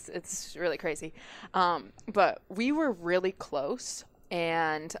know. It's really crazy. But we were really close.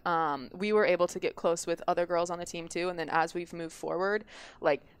 And we were able to get close with other girls on the team too. And then as we've moved forward,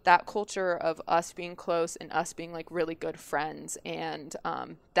 like that culture of us being close and us being like really good friends and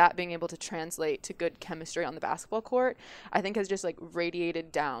that being able to translate to good chemistry on the basketball court, I think has just like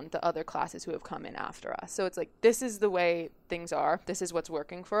radiated down the other classes who have come in after us. So it's like, this is the way things are. This is what's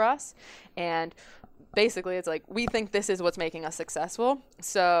working for us. And basically it's like, we think this is what's making us successful.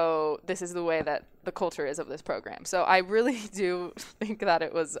 So this is the way that the culture is of this program. So I really do think that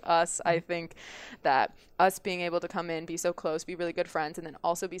it was us. I think that us being able to come in, be so close, be really good friends, and then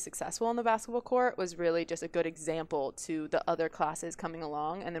also be successful on the basketball court was really just a good example to the other classes coming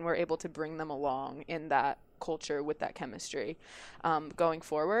along. And then we're able to bring them along in that culture with that chemistry going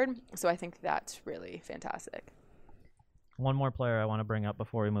forward. So I think that's really fantastic. One more player I want to bring up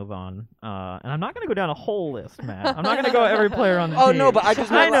before we move on, and I'm not going to go down a whole list, Matt. I'm not going to go every player on the team. Oh no, but I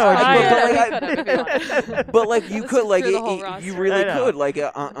just I know. but like you could like you really could like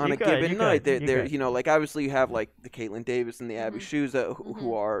on You a could, given you night could, there you could. like obviously you have like the Caitlin Davis and the Abby Shoes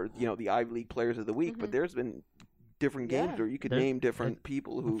who are the Ivy League players of the week, but there's been different games where you could name different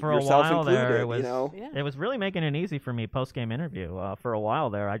people who for a yourself while included, there, it was Yeah. it was really making it easy for me post-game interview. For a while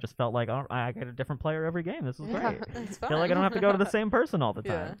there, I just felt like, oh, I get a different player every game. This is great. It's I feel like I don't have to go to the same person all the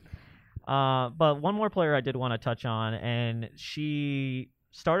Yeah. time. But one more player I did want to touch on, and she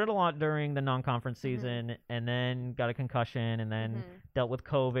started a lot during the non-conference season, and then got a concussion, and then dealt with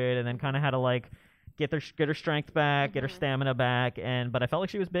COVID, and then kind of had to like get her strength back, get her stamina back, but I felt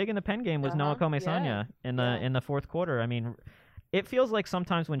like she was big in the Penn game. Was Noah Komesanya in the fourth quarter. I mean, it feels like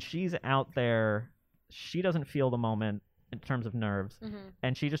sometimes when she's out there, she doesn't feel the moment in terms of nerves,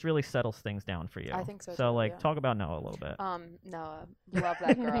 and she just really settles things down for you. I think so, So too, like, yeah. talk about Noah a little bit. Noah, love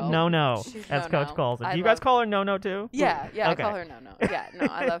that girl. No, She's as Coach No-No. calls it. I Do you guys love- call her No too? Yeah, Okay. I call her No. Yeah, no,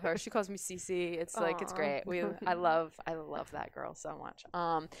 I love her. She calls me Cece. It's like it's Aw. great. I love that girl so much.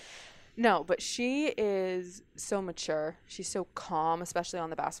 No, but she is so mature. She's so calm, especially on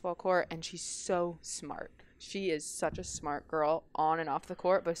the basketball court, and she's so smart. She is such a smart girl on and off the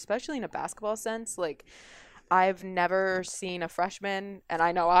court, but especially in a basketball sense, like I've never seen a freshman, and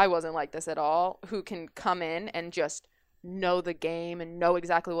I know I wasn't like this at all, who can come in and just know the game and know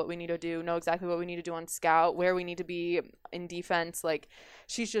exactly what we need to do, know exactly what we need to do on scout, where we need to be in defense. Like,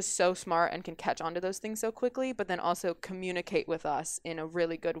 she's just so smart and can catch on to those things so quickly, but then also communicate with us in a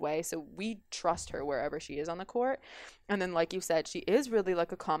really good way. So we trust her wherever she is on the court. And then, like you said, she is really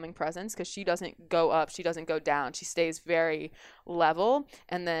like a calming presence because she doesn't go up, she doesn't go down. She stays very level.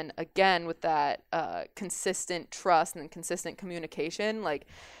 And then again, with that consistent trust and consistent communication, like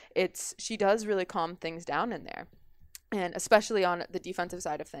she does really calm things down in there. And especially on the defensive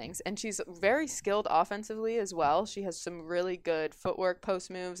side of things. And she's very skilled offensively as well. She has some really good footwork, post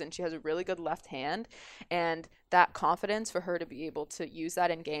moves, and she has a really good left hand. And that confidence for her to be able to use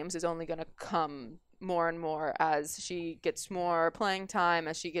that in games is only going to come more and more as she gets more playing time,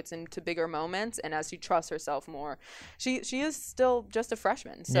 as she gets into bigger moments, and as she trusts herself more. She is still just a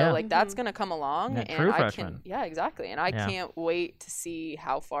freshman, so like that's gonna come along, Yeah, and true I freshman. can exactly, and I can't wait to see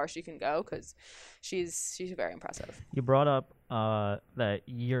how far she can go because she's very impressive. You brought up that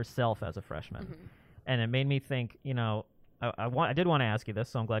yourself as a freshman, and it made me think. I did want to ask you this,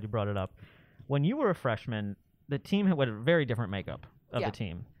 so I'm glad you brought it up. When you were a freshman, the team had a very different makeup of the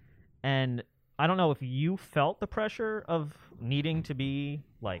team, and I don't know if you felt the pressure of needing to be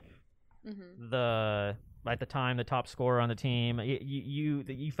like at the time the top scorer on the team.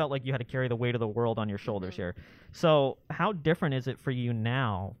 You felt like you had to carry the weight of the world on your shoulders here. So how different is it for you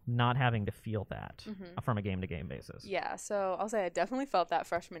now not having to feel that from a game-to-game basis? Yeah, so I'll say I definitely felt that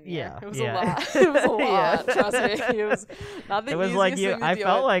freshman year. Yeah, It was yeah. a lot. It was a lot. Trust me. It was not the It was easiest like thing to I deal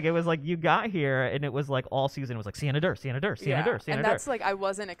felt with. like it was like you got here and it was like all season it was like Sienna Durr, Sienna Durr, Sienna Durr, Sienna and Durr. that's like I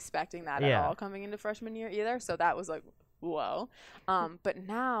wasn't expecting that at Yeah. all coming into freshman year either. So that was like, whoa. But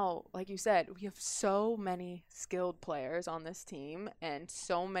now, like you said, we have so many skilled players on this team and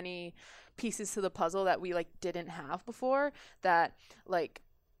so many pieces to the puzzle that we like didn't have before, that like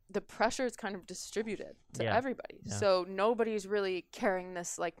the pressure is kind of distributed to everybody. Yeah. So nobody's really carrying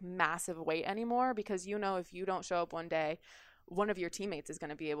this like massive weight anymore, because if you don't show up one day, one of your teammates is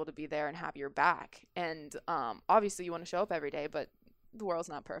going to be able to be there and have your back. And obviously you want to show up every day, but the world's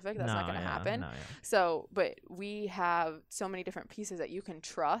not perfect. That's not going to happen. So, but we have so many different pieces that you can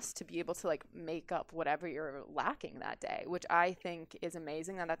trust to be able to like make up whatever you're lacking that day, which I think is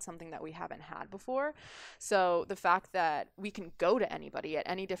amazing. And that's something that we haven't had before. So the fact that we can go to anybody at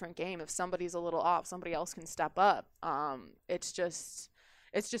any different game, if somebody's a little off, somebody else can step up.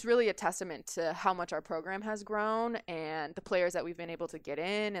 It's just really a testament to how much our program has grown and the players that we've been able to get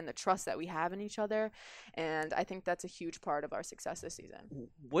in and the trust that we have in each other. And I think that's a huge part of our success this season.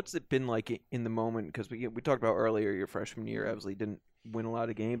 What's it been like in the moment? Because we talked about earlier your freshman year, obviously didn't win a lot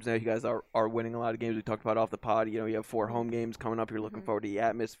of games. Now you guys are winning a lot of games. We talked about off the pod. You have 4 home games coming up. You're looking forward to the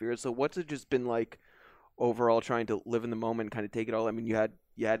atmosphere. So what's it just been like overall, trying to live in the moment, kind of take it all? I mean, you had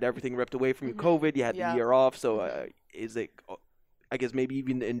everything ripped away from you, COVID. You had the year off. So is it, I guess, maybe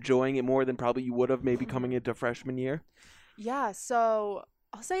even enjoying it more than probably you would have maybe coming into freshman year? Yeah, so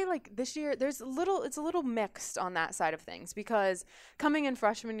I'll say like this year it's a little mixed on that side of things, because coming in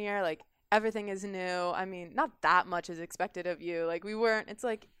freshman year, like everything is new. I mean, not that much is expected of you. Like it's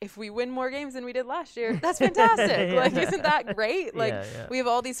like if we win more games than we did last year, that's fantastic. Like, isn't that great? Like we have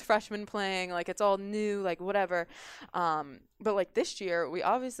all these freshmen playing, like it's all new, like whatever. But like this year, we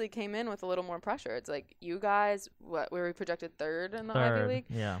obviously came in with a little more pressure. It's like, you guys, were we projected third in the Ivy League?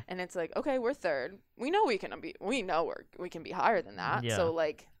 Yeah. And it's like, okay, we're third. We know we can be higher than that. Yeah. So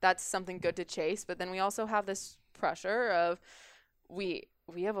like that's something good to chase. But then we also have this pressure of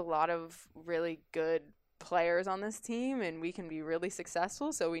we have a lot of really good players on this team and we can be really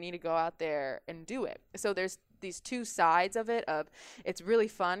successful, so we need to go out there and do it. So there's these two sides of it, of it's really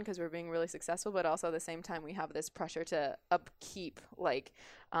fun because we're being really successful, but also at the same time we have this pressure to upkeep like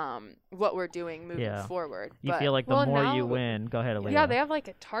what we're doing moving forward. You feel like the more you win, go ahead, Aaliyah. Yeah, they have like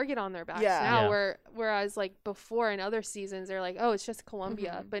a target on their backs now, Yeah. whereas like before in other seasons they're like, oh, it's just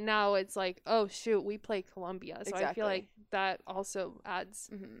Columbia, but now it's like, oh shoot, we play Columbia. So I feel like that also adds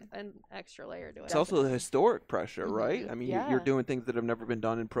an extra layer to it. It's also the historic pressure, right? I mean, you're doing things that have never been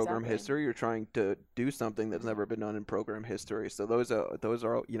done in program history. You're trying to do something that's never been done in program history. So those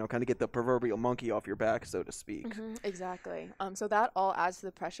are kind of get the proverbial monkey off your back, so to speak. Exactly. So that all adds to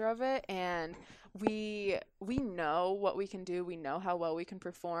the pressure of it, and we know what we can do. We know how well we can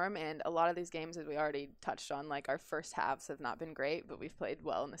perform, and a lot of these games, as we already touched on, like our first halves have not been great, but we've played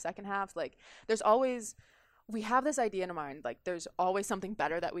well in the second half. Like we have this idea in our mind, like there's always something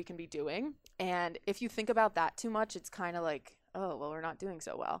better that we can be doing, and if you think about that too much, it's kind of like, oh, well, we're not doing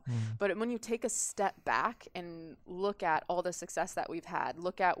so well. But when you take a step back and look at all the success that we've had,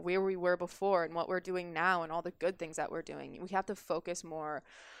 look at where we were before and what we're doing now and all the good things that we're doing, we have to focus more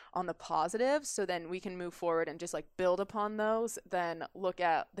on the positives, so then we can move forward and just like build upon those, then look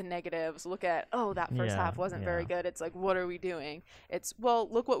at the negatives, look at, oh, that first half wasn't very good. It's like, what are we doing? It's, well,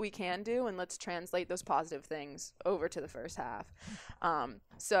 look what we can do, and let's translate those positive things over to the first half.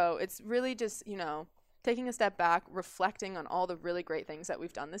 So it's really just, taking a step back, reflecting on all the really great things that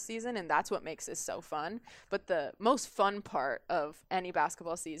we've done this season, and that's what makes this so fun. But the most fun part of any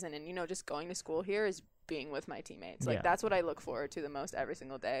basketball season and, just going to school here is being with my teammates. Like, that's what I look forward to the most every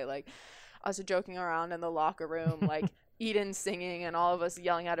single day. Like, us joking around in the locker room, like, Eden singing and all of us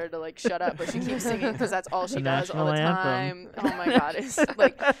yelling at her to like shut up, but she keeps singing because that's all she does all the national time. Oh my god, it's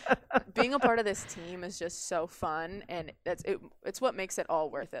like being a part of this team is just so fun, and it's what makes it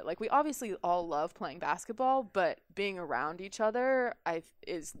all worth it. Like we obviously all love playing basketball, but being around each other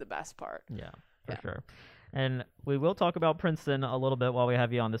is the best part. Yeah, for sure. And we will talk about Princeton a little bit while we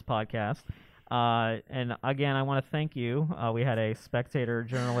have you on this podcast. And again, I want to thank you. We had a spectator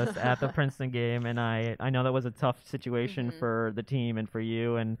journalist at the Princeton game, and I know that was a tough situation for the team and for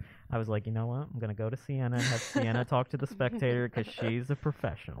you. And I was like, you know what? I'm going to go to Sienna and have Sienna talk to the spectator because she's a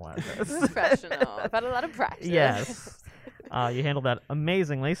professional at this. Professional. I've had a lot of practice. Yes. You handled that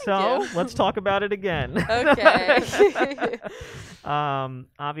amazingly. So let's talk about it again. Okay.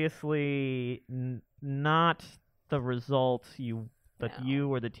 Obviously, not the result you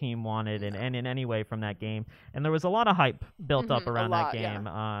or the team wanted and in any way from that game. And there was a lot of hype built up around that game.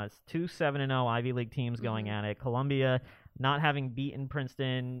 2 7-0 Ivy League teams going at it. Columbia not having beaten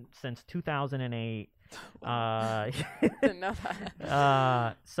Princeton since 2008. Didn't know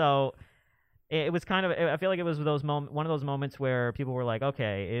that. So it was kind of, I feel like it was one of those moments where people were like,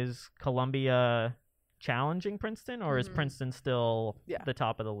 okay, is Columbia challenging Princeton, or is Princeton still the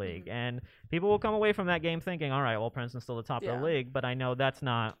top of the league? And people will come away from that game thinking, all right, well, Princeton's still the top of the league, but I know that's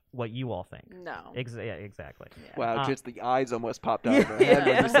not what you all think. No. Exactly. Yeah. Wow, just the eyes almost popped out of her head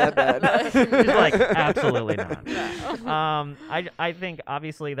when you said that. She's like, absolutely not. No. I think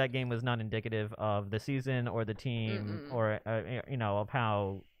obviously that game was not indicative of the season or the team or of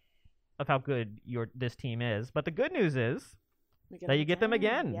how good this team is. But the good news is that you get them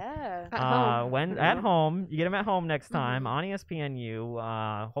again. Yeah. At home. You get them at home next time on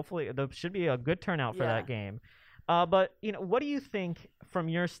ESPNU. Hopefully there should be a good turnout for that game. But what do you think from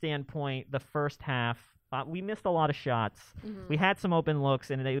your standpoint? The first half, we missed a lot of shots. We had some open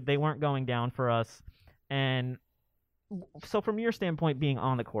looks, and they weren't going down for us. And so, from your standpoint, being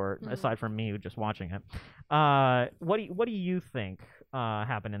on the court, aside from me just watching it, what do you think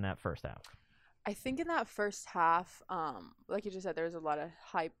happened in that first half? I think in that first half, like you just said, there's a lot of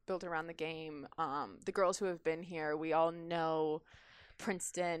hype built around the game. The girls who have been here, we all know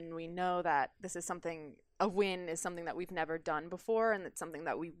Princeton. We know that this is a win is something that we've never done before, and it's something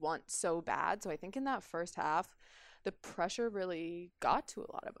that we want so bad. So I think in that first half, the pressure really got to a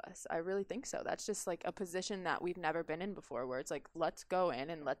lot of us. I really think so. That's just like a position that we've never been in before, where it's like, let's go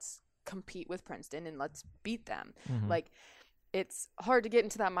in and let's compete with Princeton and let's beat them. Like, it's hard to get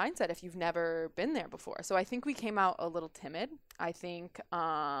into that mindset if you've never been there before. So I think we came out a little timid. I think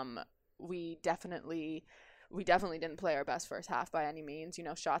we definitely didn't play our best first half by any means.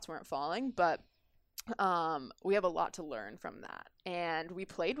 Shots weren't falling, but we have a lot to learn from that. And we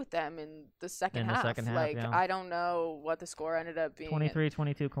played with them in the second half. I don't know what the score ended up being.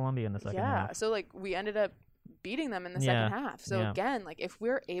 23-22 Columbia in the second half. Yeah, so like we ended up beating them in the second half. So again, like if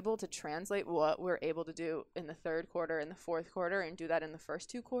we're able to translate what we're able to do in the third quarter and the fourth quarter and do that in the first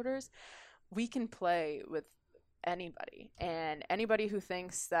 2 quarters, we can play with anybody. And anybody who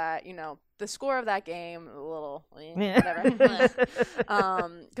thinks that, the score of that game, a little whatever.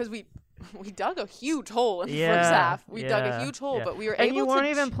 Because we dug a huge hole in the first half. We dug a huge hole, but we were able to... And you weren't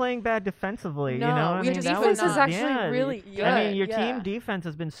even playing bad defensively, No, defense is actually really good. I mean, your team defense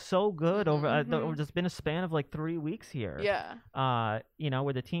has been so good over there's been a span of like 3 weeks here. Yeah.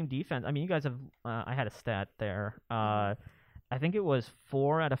 Where the team defense... I mean, you guys have... I had a stat there. I think it was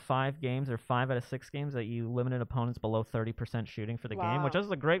 4 out of 5 games or 5 out of 6 games that you limited opponents below 30% shooting for the game, which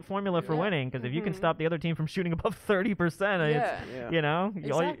is a great formula for winning, because if you can stop the other team from shooting above 30%,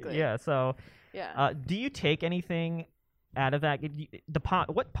 it's, So, do you take anything out of that?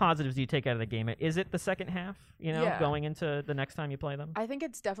 What positives do you take out of the game? Is it the second half, going into the next time you play them? I think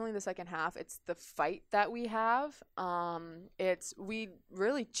it's definitely the second half. It's the fight that we have. We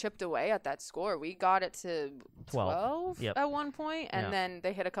really chipped away at that score. We got it to 12 at one point, and then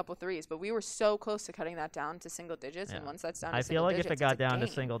they hit a couple threes. But we were so close to cutting that down to single digits, and once that's down to single digits, I feel like if it got down to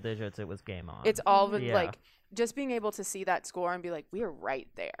single digits, it was game on. It's all like just being able to see that score and be like, we are right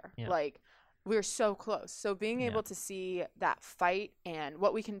there. Like, we're so close. So being able to see that fight and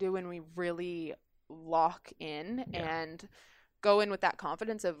what we can do when we really lock in and go in with that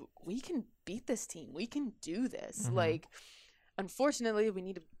confidence of, we can beat this team. We can do this. Like, unfortunately, we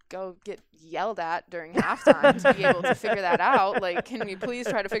need to go get yelled at during halftime to be able to figure that out. Like, can we please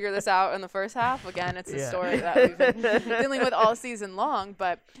try to figure this out in the first half? Again, it's a story that we've been dealing with all season long,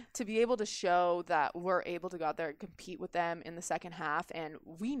 but to be able to show that we're able to go out there and compete with them in the second half, and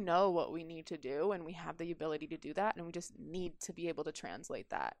we know what we need to do, and we have the ability to do that, and we just need to be able to translate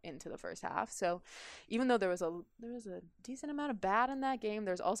that into the first half. So even though there was a decent amount of bad in that game,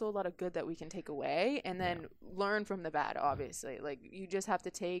 there's also a lot of good that we can take away and then learn from the bad, obviously. Like, you just have to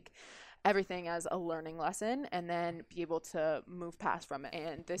take everything as a learning lesson and then be able to move past from it.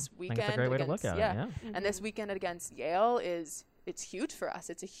 And this weekend, I think it's a great way to look at it. Yeah. And this weekend against Yale it's huge for us.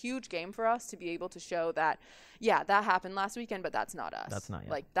 It's a huge game for us to be able to show that, yeah, that happened last weekend, but that's not us. That's not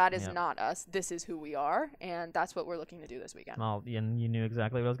Yale. Like, that is not us. This is who we are, and that's what we're looking to do this weekend. Well, and you knew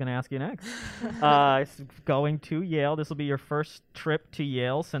exactly what I was going to ask you next. Going to Yale, this will be your first trip to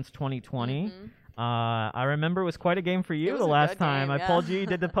Yale since 2020. I remember it was quite a game for you the last time. Game, I pulled you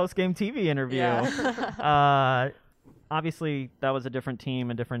did the post-game TV interview. Obviously, that was a different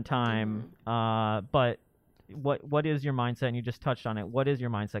team, a different time. But what is your mindset? And you just touched on it. What is your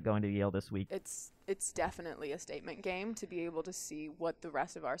mindset going to Yale this week? It's definitely a statement game to be able to see what the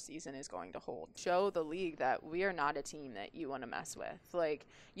rest of our season is going to hold. Show the league that we are not a team that you want to mess with. Like,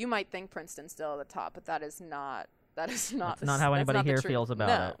 you might think Princeton's still at the top, but that is not That's not how anybody here feels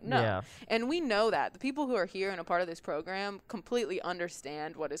about it. No. Yeah. And we know that. The people who are here and a part of this program completely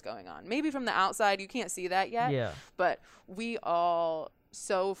understand what is going on. Maybe from the outside, you can't see that yet. Yeah. But we all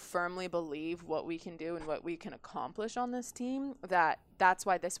so firmly believe what we can do and what we can accomplish on this team that's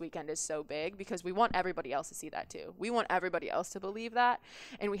why this weekend is so big, because we want everybody else to see that too. We want everybody else to believe that,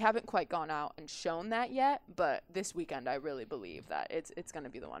 and we haven't quite gone out and shown that yet, but this weekend I really believe that it's going to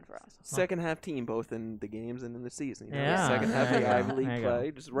be the one for us. Second half team, both in the games and in the season. You know? Yeah. Second half of the Ivy League There you go.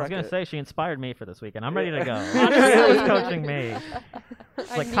 play. Just I was wreck going to it. say, she inspired me for this weekend. I'm ready to go. She was coaching me.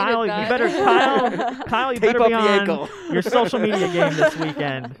 It's like, Kyle, you better Tape be up the on ankle. your social media game this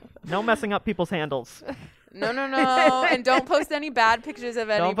weekend. No messing up people's handles. No. And don't post any bad pictures of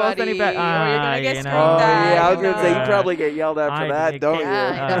Don't anybody. post any bad. Or you're going to get you screamed know. Oh, at. yeah, I was you going to say, you know. probably get yelled at for that, don't you?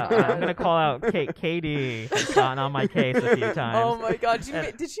 I'm going to call out Katie. Has gotten on my case a few times. Oh my God!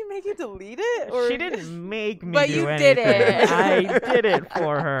 Did she make you delete it? Or She didn't make me But do you anything. did it. I did it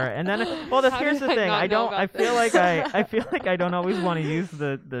for her. And then, well, How here's did the I thing. not I know don't. I about feel this? like I feel like I don't always want to use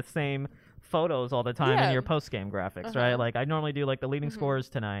the same photos all the time Yeah. in your post game graphics, right? Like, I normally do like the leading scores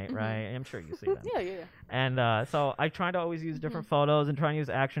tonight, right? I'm sure you see them. Yeah. And so I try to always use different photos and try and use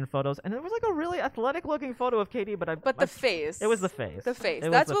action photos. And there was like a really athletic looking photo of Katie, but The face. it was the face. The face. It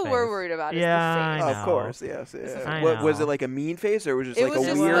was That's the what we're face. worried about. Is Yeah, the I face. know. Of course, yes. I What, was know. it like a mean face, or was it just It like was a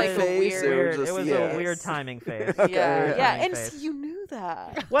just weird like a face? weird- or Weird. just, It was yeah. a weird timing face. Okay. Yeah, Timing and face. you knew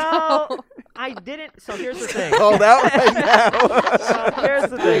that. Well, I didn't. So here's the thing. Called out right now. So here's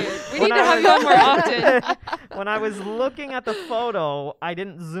the thing. We When need to I have was- you on more often. When I was looking at the photo, I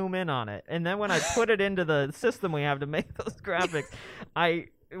didn't zoom in on it, and then when I put it into the system we have to make those graphics,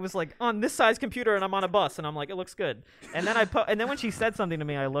 it was like on this size computer, and I'm on a bus, and I'm like, it looks good. And then and then when she said something to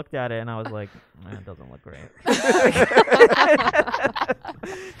me, I looked at it, and I was like, it doesn't look great.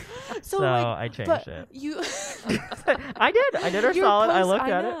 So like, I changed but it. you. I did her Your solid. I post, looked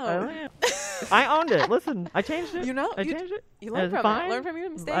I at know. it. I owned it. Listen, I changed it. You know, I you- changed it. You learn It's from fine. it. Learn from your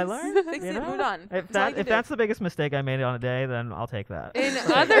mistakes. I learned. Fix you it. know? Move on. If That's all you can if do. that's the biggest mistake I made on a day, then I'll take that. In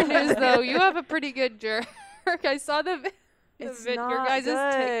other news, though, you have a pretty good jerk. I saw the It's your not guys' good.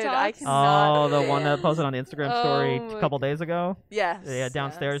 TikToks. I cannot. Oh, the one that posted on the Instagram story Oh a my couple days ago. Yes. Yeah,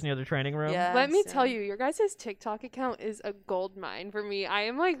 downstairs yes. near the training room. Yes, Let me yeah. tell you, your guys' TikTok account is a gold mine for me. I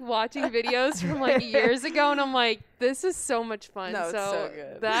am like watching videos from like years ago, and I'm like, this is so much fun. No, it's so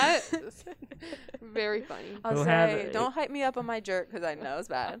good. That very funny. I'll Who had say, it? don't hype me up on my jerk because I know it's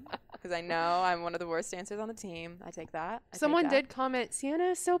bad. Because I know I'm one of the worst dancers on the team. I take that. Someone did comment, Sienna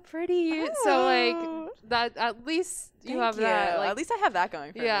is so pretty. So like that, at least you have that. Like, At least I have that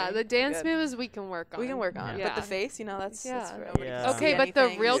going for yeah, me. the dance Good. moves we can work on. We can work on. Yeah. But the face, that's Yeah. nobody Yeah. can Okay, see but the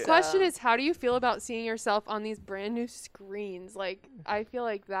anything, real so- question is, how do you feel about seeing yourself on these brand new screens? Like, I feel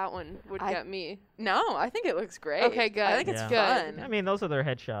like that one would I- get me. No, I think it looks great. Okay, good. I think it's Yeah. fun. I mean, those are their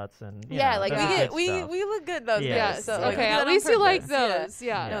headshots, and you Yeah, know, like that's we good get we stuff. look good those Yeah. days. Yes. So like, Okay, we do at that on least you like purpose. Yeah. those.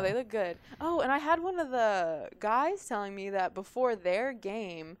 Yeah. No, they look good. Oh, and I had one of the guys telling me that before their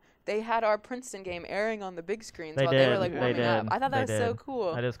game, they had our Princeton game airing on the big screens They while they were did. like They warming up. did. I thought They that was so did.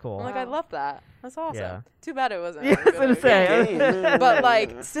 cool. That is cool. I'm like, I Wow. love that. That's awesome. Yeah. Too bad it wasn't. Yeah, I was gonna say. But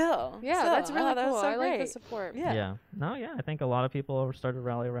like, still. Yeah, still, that's really that's cool. so I like the great. support. Yeah. No, yeah. I think a lot of people started to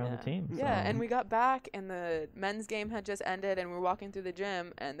rally around the team. Yeah, so. and we got back, and the men's game had just ended, and we were walking through the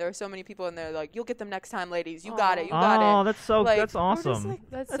gym, and there were so many people in there like, "You'll get them next time, ladies. You got it. You got it." Oh, that's so. Like, that's I was just awesome. like,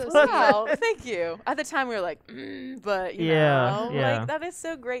 That's so wow, sweet. thank you. At the time, we were like, but you Yeah, know, yeah. like that is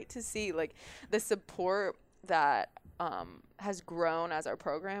so great to see. Like the support that has grown as our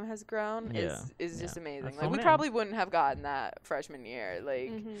program has grown is just amazing. That's Like so we many- probably wouldn't have gotten that freshman year. Like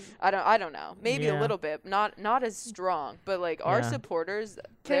Mhm. I don't know, maybe a Yeah. little bit, not as strong, but like our Yeah. supporters,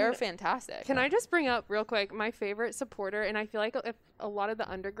 Can- they're fantastic. Can I just bring up real quick my favorite supporter, and I feel like if a lot of the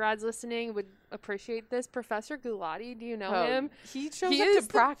undergrads listening would appreciate this, Professor Gulati. Do you know Oh, him? He shows He up is to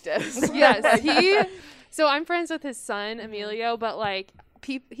the- practice. Yes, So I'm friends with his son Emilio, but like.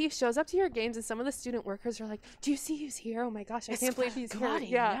 He shows up to your games, and some of the student workers are like, "Do you see who's here? Oh my gosh, I can't believe he's here!" Gulati,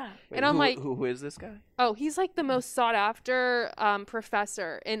 Yeah, Wait, and I'm like, who is this guy? "Oh, he's like the most sought after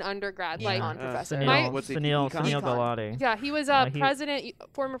professor in undergrad." Like, Econ professor. Sunil, what's he- Sunil, econ? Sunil Econ. Galati. yeah, he was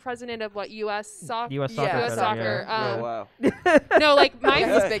former president of what U.S. Soccer. U.S. Soccer. U.S. Federation. Soccer. Oh wow. No, like Yeah, he's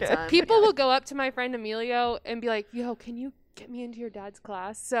my big time. people will go up to my friend Emilio and be like, "Yo, can you get me into your dad's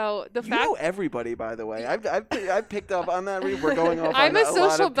class?" So the You fact know everybody, by the way. I've picked up on that. We're going off. I'm on a lot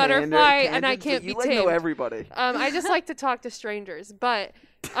social of butterfly, and I tangents, can't but you be like know tamed. everybody. I just like to talk to strangers, but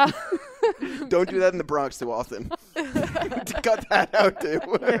Don't do that in the Bronx too often. Cut that out too.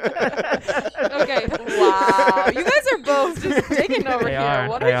 okay. Wow, you guys are both just taking over They here. are.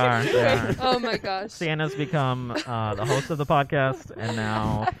 What They are are. you They doing? are. Oh my gosh. Sienna's become the host of the podcast, and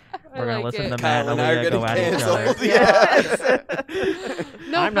now we're gonna like listen it. to Matt Kyle and and I are Aaliyah go getting at each other. canceled. Yes.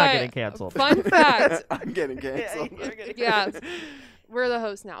 No, I'm not but getting canceled. Fun fact. I'm getting canceled. Yeah, we're the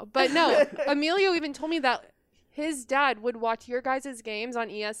host now. But no, Emilio even told me that his dad would watch your guys' games on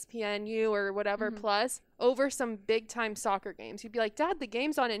ESPNU or whatever plus over some big time soccer games. He'd be like, "Dad, the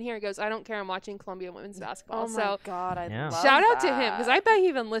game's on in here." He goes, "I don't care. I'm watching Columbia women's basketball." Oh my so god, I Yeah. love shout out to him because that. I bet he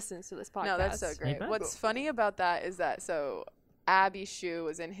even listens to this podcast. No, that's so great. bet. What's funny about that is that Abby Shu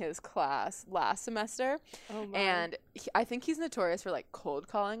was in his class last semester, Oh my. and I think he's notorious for like cold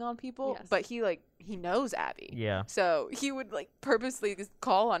calling on people, Yes. but he knows Abby. Yeah. So he would like purposely just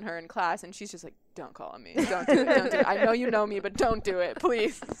call on her in class, and she's just like, "Don't call on me. Don't do it. Don't do it. I know you know me, but don't do it,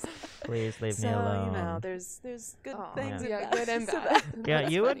 please." Please leave So me alone. you know, there's good Aw. things. Yeah, and good and So bad. Yeah,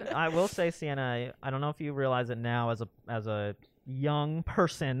 that's you would. funny. I will say, Sienna. I don't know if you realize it now as a young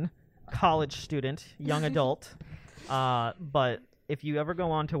person, college student, young adult, but if you ever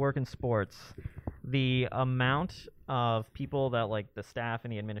go on to work in sports, the amount of people that like the staff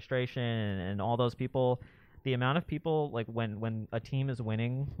and the administration and all those people, the amount of people like when a team is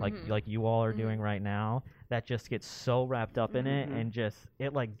winning, like you all are doing right now, that just gets so wrapped up in it and just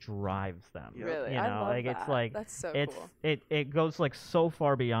it like drives them. Yep. Really, You I know, love like that. it's like That's so it's cool. it goes like so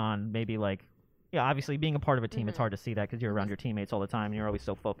far beyond maybe like obviously being a part of a team it's hard to see that because you're around your teammates all the time and you're always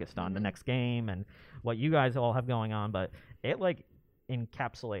so focused on the next game and what you guys all have going on, but it like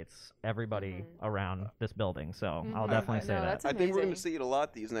encapsulates everybody around this building, so I'll definitely say No, that. that's I think we're going to amazing. see it a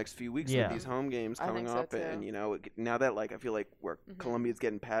lot these next few weeks Yeah. with these home games I coming think so, up, too. and you know, now that like I feel like where Columbia's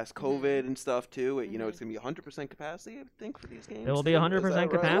getting past COVID and stuff too, you know, it's going to be 100% capacity, I think, for these games. It will be too. 100% Is that right?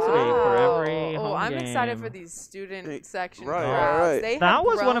 capacity for every Oh, home I'm excited for game. these student Hey, section right, crowds. right. They That have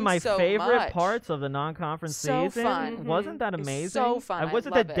was one of grown my so favorite much. parts of the non-conference So season. fun. Wasn't that It was amazing? so fun. I Was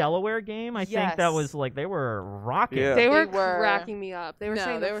it love the it. Delaware game? I think that was Yes. like they were rocking. Yeah. They were were- cracking me up. They were No,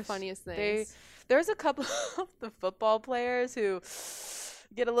 saying they the were funniest they- things. There's a couple of the football players who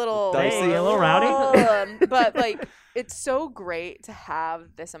get a little Dicey. A little rowdy? but like it's so great to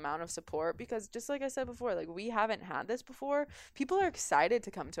have this amount of support because just like I said before, like we haven't had this before. People are excited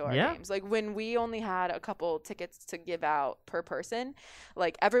to come to our Yeah. games. Like when we only had a couple tickets to give out per person,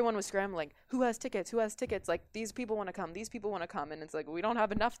 like everyone was scrambling, like, who has tickets? Who has tickets? Like these people want to come, these people want to come, and it's like we don't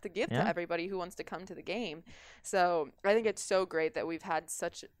have enough to give Yeah. to everybody who wants to come to the game. So I think it's so great that we've had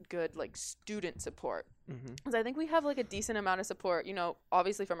such good like student support. Because I think we have like a decent amount of support, you know,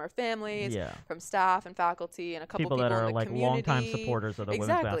 obviously from our families, Yeah. from staff and faculty, and a couple People people that in are the like community. longtime supporters of the women's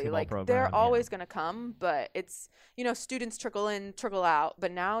Exactly, basketball like program. they're yeah. always gonna come, but it's you know students trickle in, trickle out.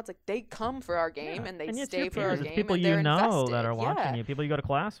 But now it's like they come for our game and they and it's stay your for our peers. It's game. people and you they're know invested. that are watching Yeah. you, people you go to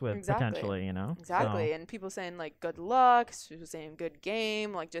class with Exactly. potentially, you know. Exactly, So, and people saying like good luck, people saying good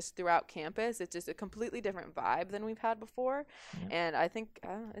game, like just throughout campus, it's just a completely different vibe than we've had before, and I think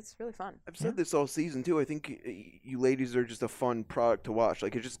it's really fun. I've said this all season too. I think you ladies are just a fun product to watch.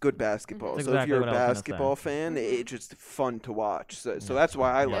 Like it's just good basketball. That's So if exactly you're a what I was gonna basketball fan, it just fun to watch. So that's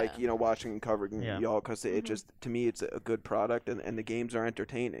why I like watching and covering Yeah. y'all, because it just, to me, it's a good product, and the games are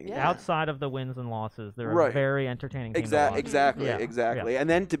entertaining. Yeah. Outside of the wins and losses, they're a Right. very entertaining team to watch. Exactly, Yeah. exactly. And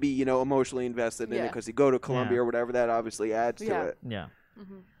then to be emotionally invested in it Yeah. because you go to Columbia Yeah. or whatever, that obviously adds to Yeah. it. Yeah.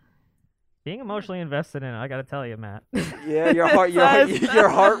 Mm-hmm. Being emotionally invested in it, I got to tell you, Matt. Yeah, your heart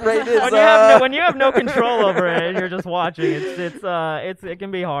rate is. When you have no control over it and you're just watching, it can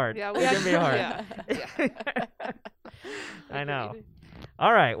be hard. Yeah, it can be hard. Yeah. I know.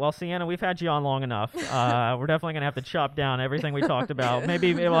 All right, well, Sienna, we've had you on long enough. We're definitely gonna have to chop down everything we talked about. Maybe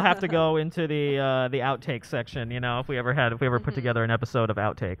it will have to go into the outtake section. If we ever put together an episode of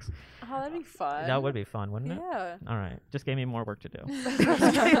outtakes. Oh, that'd be fun. That would be fun, wouldn't it? Yeah. All right, just gave me more work to do.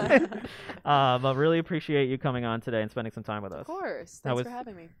 But really appreciate you coming on today and spending some time with us. Of course. That Thanks was for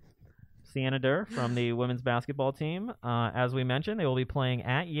having me. Sienna Durr from the women's basketball team. As we mentioned, they will be playing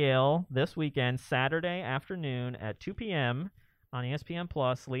at Yale this weekend, Saturday afternoon at 2 p.m. on ESPN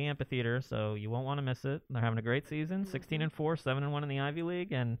Plus, Lee Amphitheater, so you won't want to miss it. They're having a great season, 16-4, 7-1 in the Ivy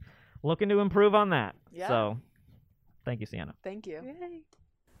League, and looking to improve on that. Yeah. So, thank you, Sienna. Thank you. Yay.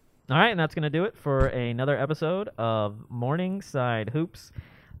 All right, and that's going to do it for another episode of Morningside Hoops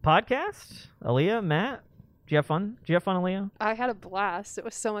podcast. Aaliyah, Matt, did you have fun? Aaliyah? I had a blast. It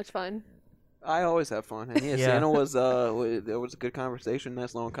was so much fun. I always have fun. And yeah, Sienna was there was a good conversation,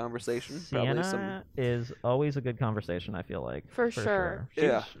 nice long conversation. Sienna is always a good conversation, I feel like. For sure. She's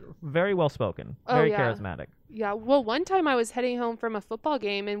Yeah. very well spoken, Oh, very yeah. charismatic. Yeah, well, one time I was heading home from a football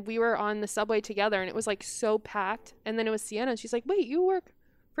game and we were on the subway together and it was like so packed. And then it was Sienna and she's like, wait, you work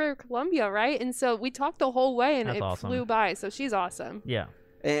for Columbia, right? And so we talked the whole way and That's it awesome. flew by. So she's awesome. Yeah.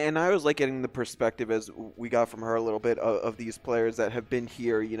 And I was like getting the perspective, as we got from her a little bit, of these players that have been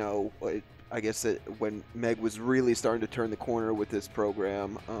here, I guess when Meg was really starting to turn the corner with this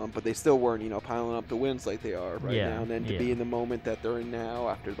program, but they still weren't, piling up the wins like they are right now. And then to be in the moment that they're in now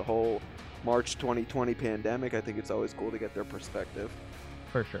after the whole March 2020 pandemic, I think it's always cool to get their perspective.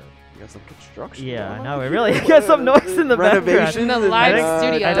 For sure. You got some construction. Yeah, going I on. know. We really got some noise in the background. Renovations In the and, live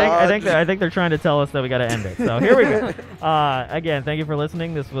studio. I think they're trying to tell us that we got to end it. So here we go. Again, thank you for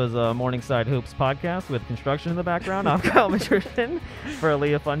listening. This was Morningside Hoops podcast with construction in the background. I'm Kyle Matrician for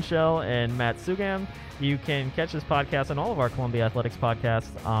Aaliyah Funshell and Matt Sugam. You can catch this podcast and all of our Columbia Athletics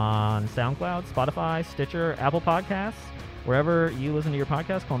podcasts on SoundCloud, Spotify, Stitcher, Apple Podcasts. Wherever you listen to your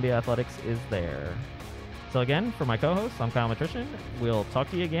podcast, Columbia Athletics is there. So again, for my co-host, I'm Kyle Matrician. We'll talk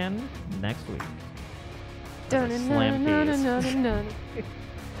to you again next week. That's a slam piece. Dun-dun-dun-dun-dun-dun.